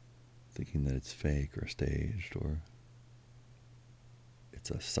thinking that it's fake or staged, or it's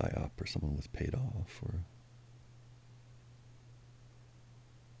a psyop or someone was paid off, or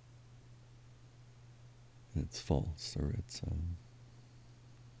it's false, or it's hmm.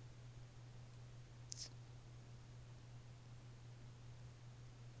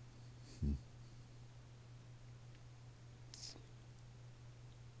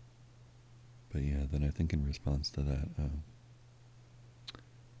 But yeah, then I think in response to that,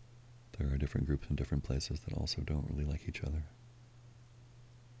 there are different groups in different places that also don't really like each other,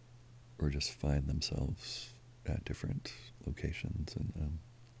 or just find themselves at different locations, and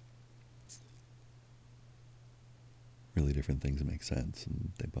really different things make sense,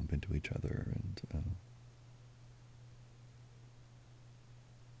 and they bump into each other, and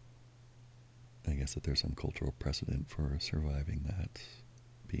I guess that there's some cultural precedent for surviving that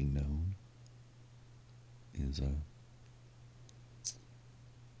being known is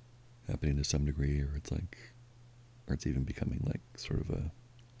happening to some degree, or it's like, or it's even becoming like sort of a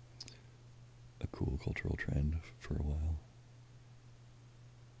cool cultural trend for a while.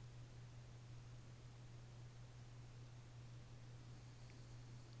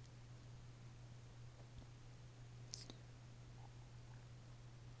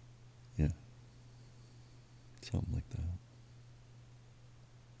 Yeah, something like that.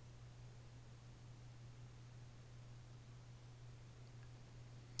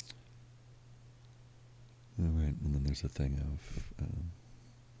 All right, and then there's a thing of,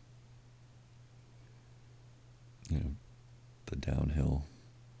 you know, the downhill,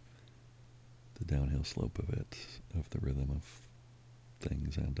 the downhill slope of it, of the rhythm of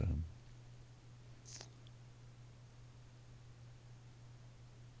things, and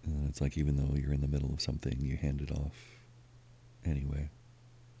it's like even though you're in the middle of something, you hand it off anyway.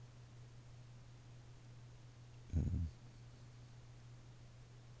 Um,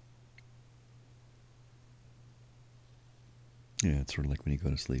 yeah, it's sort of like when you go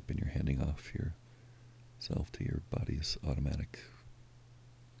to sleep and you're handing off yourself to your body's automatic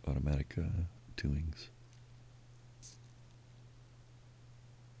doings,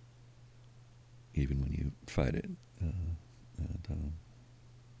 even when you fight it. And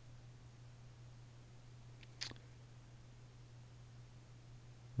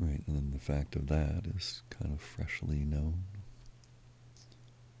right, and then the fact of that is kind of freshly known.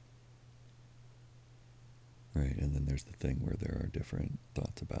 Right, and then there's the thing where there are different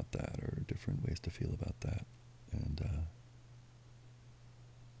thoughts about that, or different ways to feel about that, and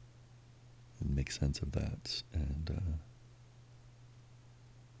make sense of that. And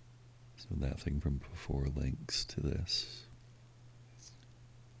so that thing from before links to this.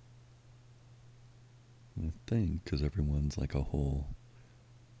 And I think because everyone's like a whole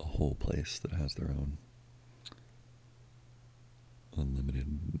place that has their own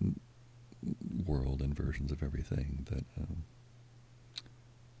unlimited world and versions of everything, that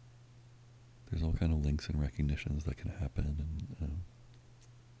there's all kind of links and recognitions that can happen, and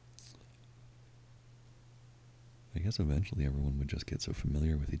I guess eventually everyone would just get so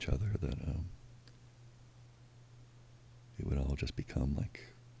familiar with each other that it would all just become like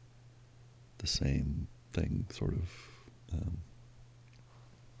the same thing, sort of. Um,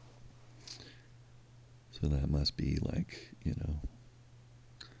 so that must be like,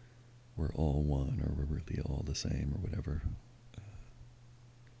 we're all one, or we're really all the same, or whatever.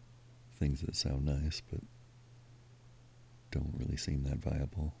 Things that sound nice, but don't really seem that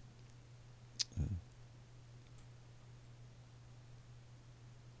viable. Uh,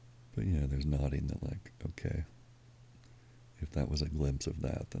 but yeah, there's nodding that, like, okay, if that was a glimpse of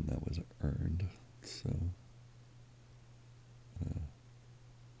that, then that was earned. So, uh,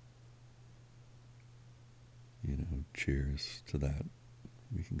 cheers to that.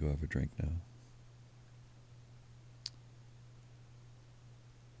 We can go have a drink now.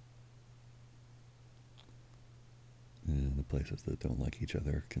 And the places that don't like each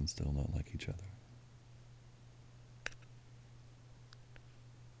other can still not like each other.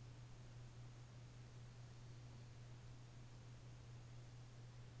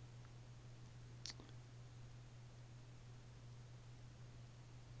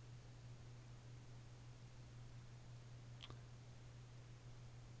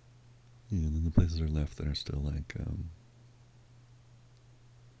 Yeah, and then the places are left that are still like, I don't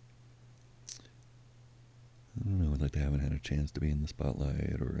know, like they haven't had a chance to be in the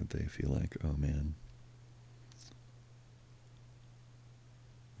spotlight, or they feel like, oh man,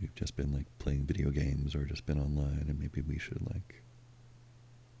 we've just been like playing video games or just been online, and maybe we should like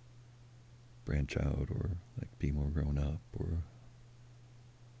branch out, or like be more grown up, or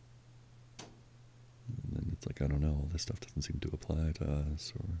and then it's like, I don't know, all this stuff doesn't seem to apply to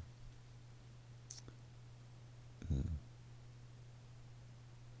us, or uh,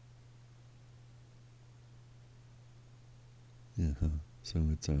 yeah, huh. So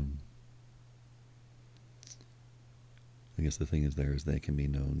it's I guess the thing is there is they can be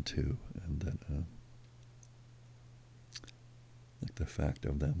known too, and that like the fact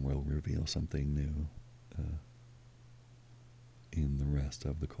of them will reveal something new in the rest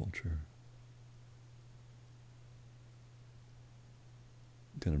of the culture.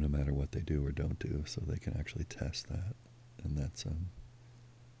 kind of no matter what they do or don't do, so they can actually test that. And that's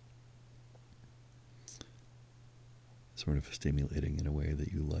sort of stimulating in a way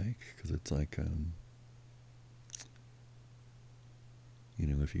that you like, because it's like,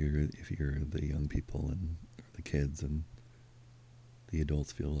 if you're the young people and or the kids, and the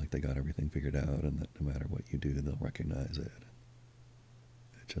adults feel like they got everything figured out, and that no matter what you do, they'll recognize it.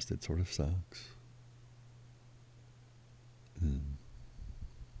 It sort of sucks. Um,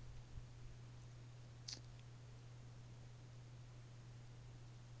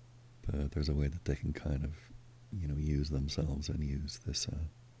 but there's a way that they can kind of, use themselves and use this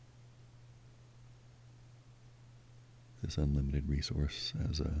unlimited resource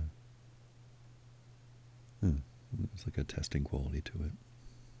as it's like a testing quality to it.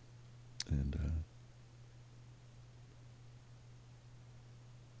 And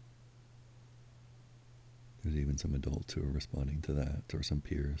there's even some adults who are responding to that, or some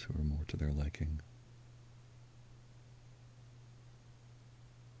peers who are more to their liking.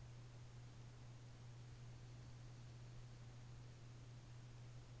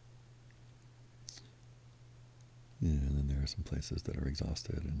 Yeah, and then there are some places that are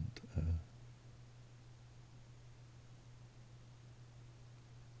exhausted, and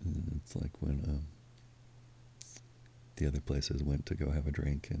it's like when the other places went to go have a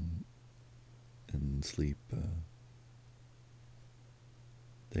drink and sleep,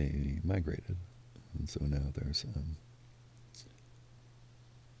 they migrated, and so now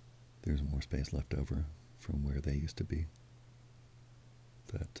there's more space left over from where they used to be.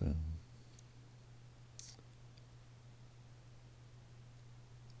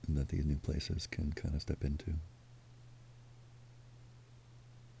 That these new places can kind of step into.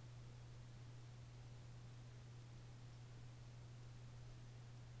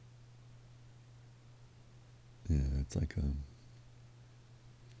 Yeah, it's like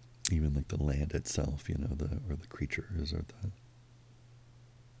even like the land itself, or the creatures, or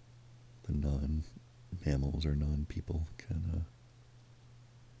the non-mammals or non-people can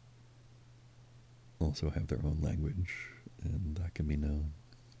also have their own language, and that can be known.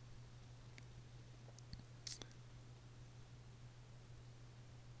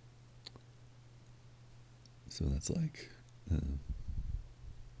 So that's like, I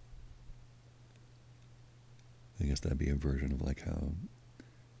guess that'd be a version of like how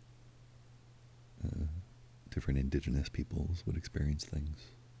uh, different indigenous peoples would experience things.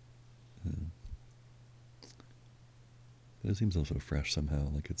 Uh, but it seems also fresh somehow,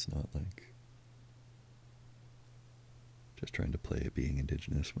 like it's not like just trying to play at being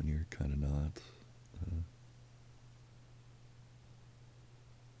indigenous when you're kind of not.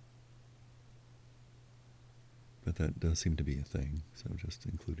 But that does seem to be a thing, so just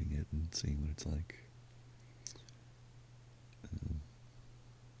including it and seeing what it's like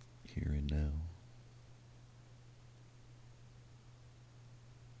here and now.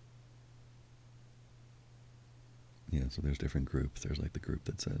 Yeah, so there's different groups. There's like the group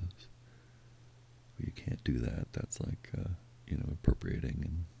that says, well, you can't do that. That's like, appropriating.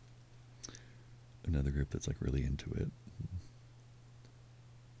 And another group that's like really into it.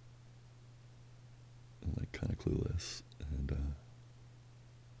 And like kind of clueless. And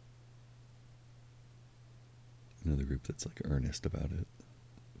another group that's like earnest about it,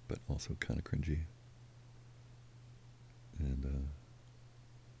 but also kind of cringy. And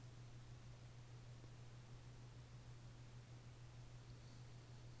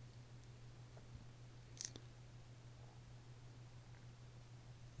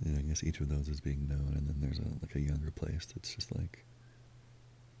yeah, I guess each of those is being known, and then there's like a younger place that's just like,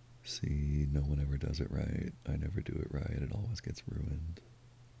 see, no one ever does it right. I never do it right. It always gets ruined.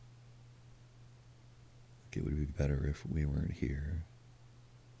 Like it would be better if we weren't here,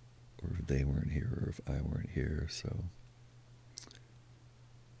 or if they weren't here, or if I weren't here. So,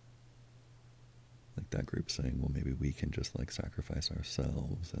 like that group saying, well, maybe we can just like sacrifice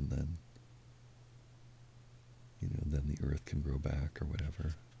ourselves, and then, then the earth can grow back or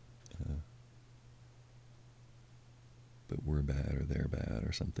whatever. But we're bad, or they're bad,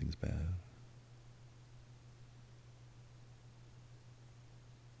 or something's bad.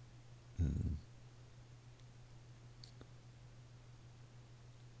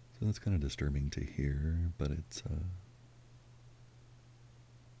 So that's kind of disturbing to hear, but it's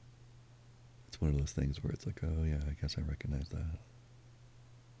one of those things where it's like, oh yeah, I guess I recognize that.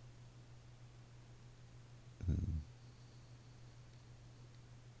 Um,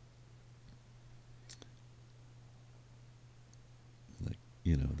 like,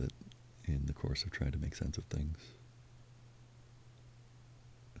 that in the course of trying to make sense of things,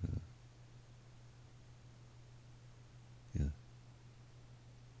 yeah,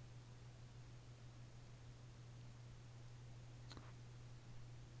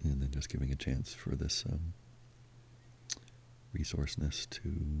 and just giving a chance for this resourceness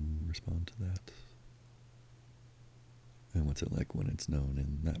to respond to that. And what's it like when it's known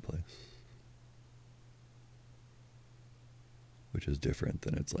in that place? Which is different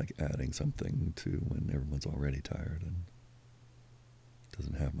than it's like adding something to when everyone's already tired and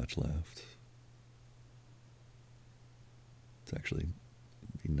doesn't have much left. It's actually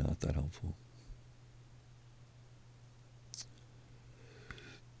not that helpful.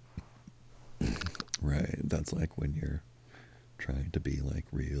 Right, that's like when you're trying to be like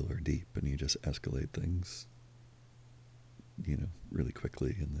real or deep and you just escalate things, really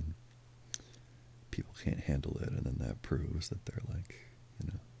quickly, and then people can't handle it, and then that proves that they're like,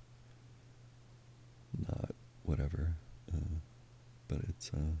 not whatever. But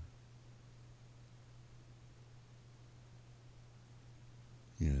it's,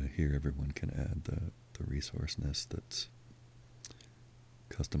 here everyone can add the resourceness that's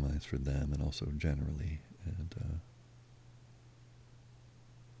customized for them and also generally, and I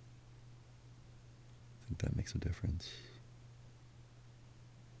think that makes a difference.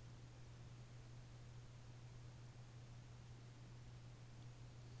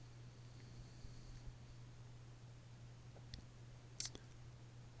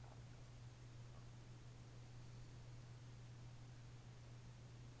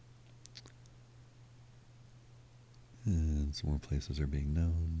 And some more places are being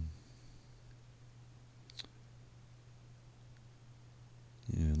known.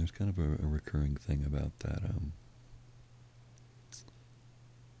 Yeah, and there's kind of a recurring thing about that,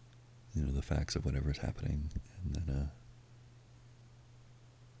 the facts of whatever's happening, and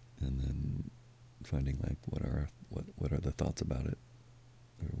then finding like what are the thoughts about it,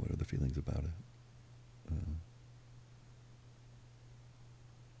 or what are the feelings about it,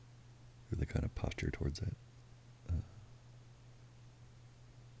 or the kind of posture towards it,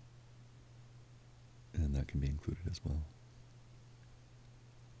 and that can be included as well.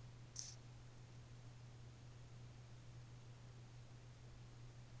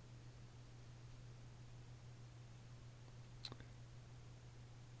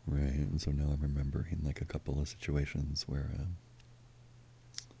 Right, and so now I'm remembering like a couple of situations where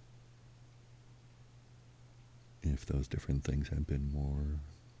if those different things had been more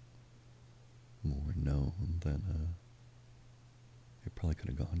known, then it probably could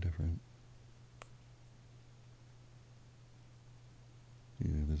have gone different.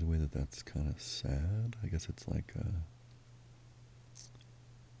 Yeah, there's a way that's kind of sad. I guess it's like, I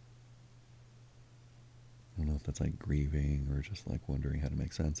don't know if that's like grieving or just like wondering how to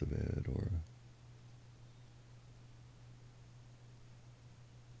make sense of it, or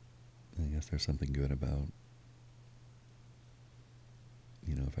I guess there's something good about,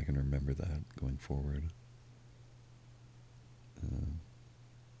 if I can remember that going forward.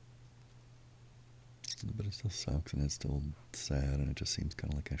 But it still sucks and it's still sad and it just seems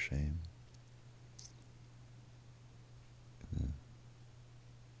kind of like a shame.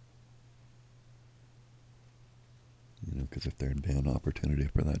 Because if there had been an opportunity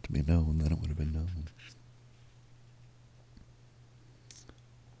for that to be known, then it would have been known.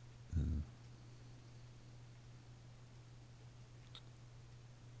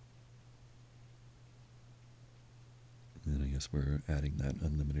 And I guess we're adding that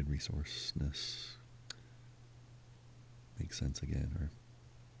unlimited resourceness. Makes sense again, or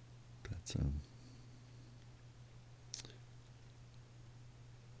that's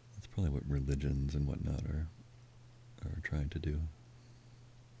probably what religions and whatnot are trying to do,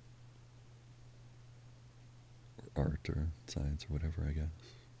 or art or science or whatever, I guess.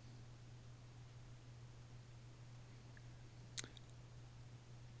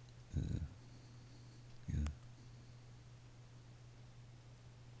 Yeah.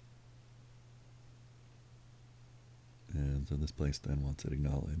 And so this place then wants it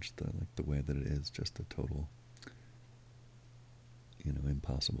acknowledged, the way that it is just a total,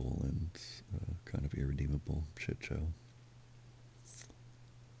 impossible and kind of irredeemable shit show.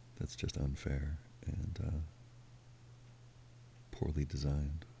 That's just unfair and poorly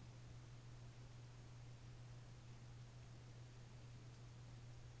designed.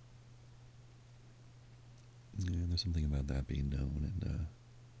 Yeah, there's something about that being known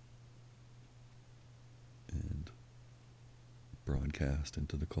and broadcast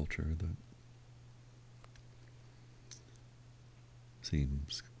into the culture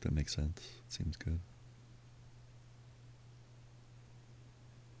that makes sense. It seems good.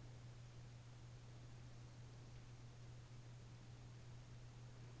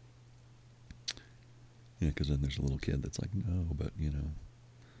 Yeah, because then there's a little kid that's like, no, but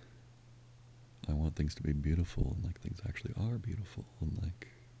I want things to be beautiful, and like things actually are beautiful, and like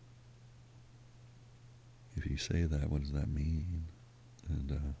if you say that, what does that mean?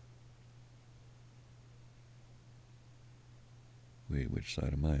 And wait, which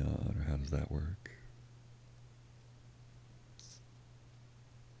side am I on, or how does that work?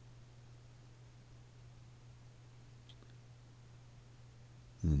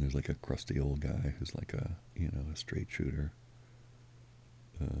 And then there's like a crusty old guy who's like a, a straight shooter,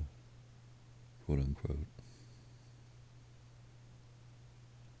 quote unquote.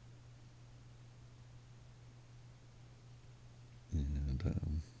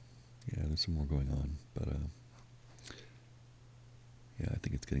 And yeah, there's some more going on, but yeah, I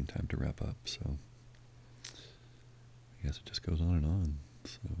think it's getting time to wrap up. So I guess it just goes on and on.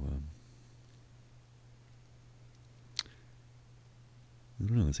 So I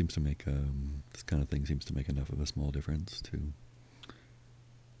don't know. It seems to make this kind of thing seems to make enough of a small difference to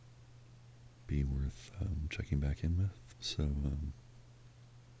be worth checking back in with. So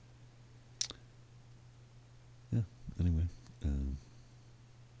yeah. Anyway,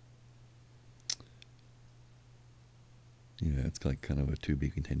 yeah, it's like kind of a to be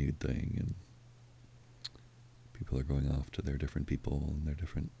continued thing, and people are going off to their different people and their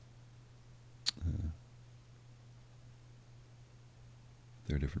different uh,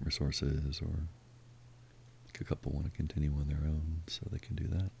 resources, or like a couple want to continue on their own, so they can do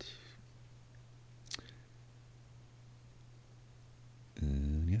that.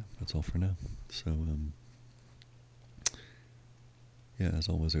 And yeah, that's all for now. So yeah, as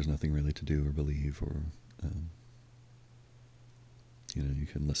always, there's nothing really to do or believe, or you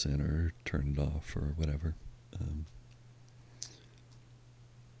can listen or turn it off or whatever.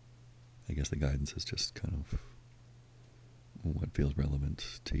 I guess the guidance is just kind of what feels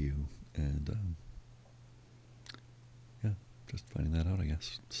relevant to you, and yeah, just finding that out, I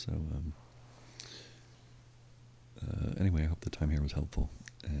guess. So anyway, I hope the time here was helpful,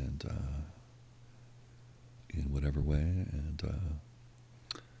 and in whatever way, and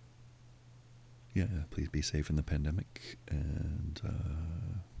yeah, please be safe in the pandemic, and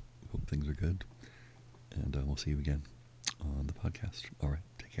hope things are good, and we'll see you again on the podcast. All right.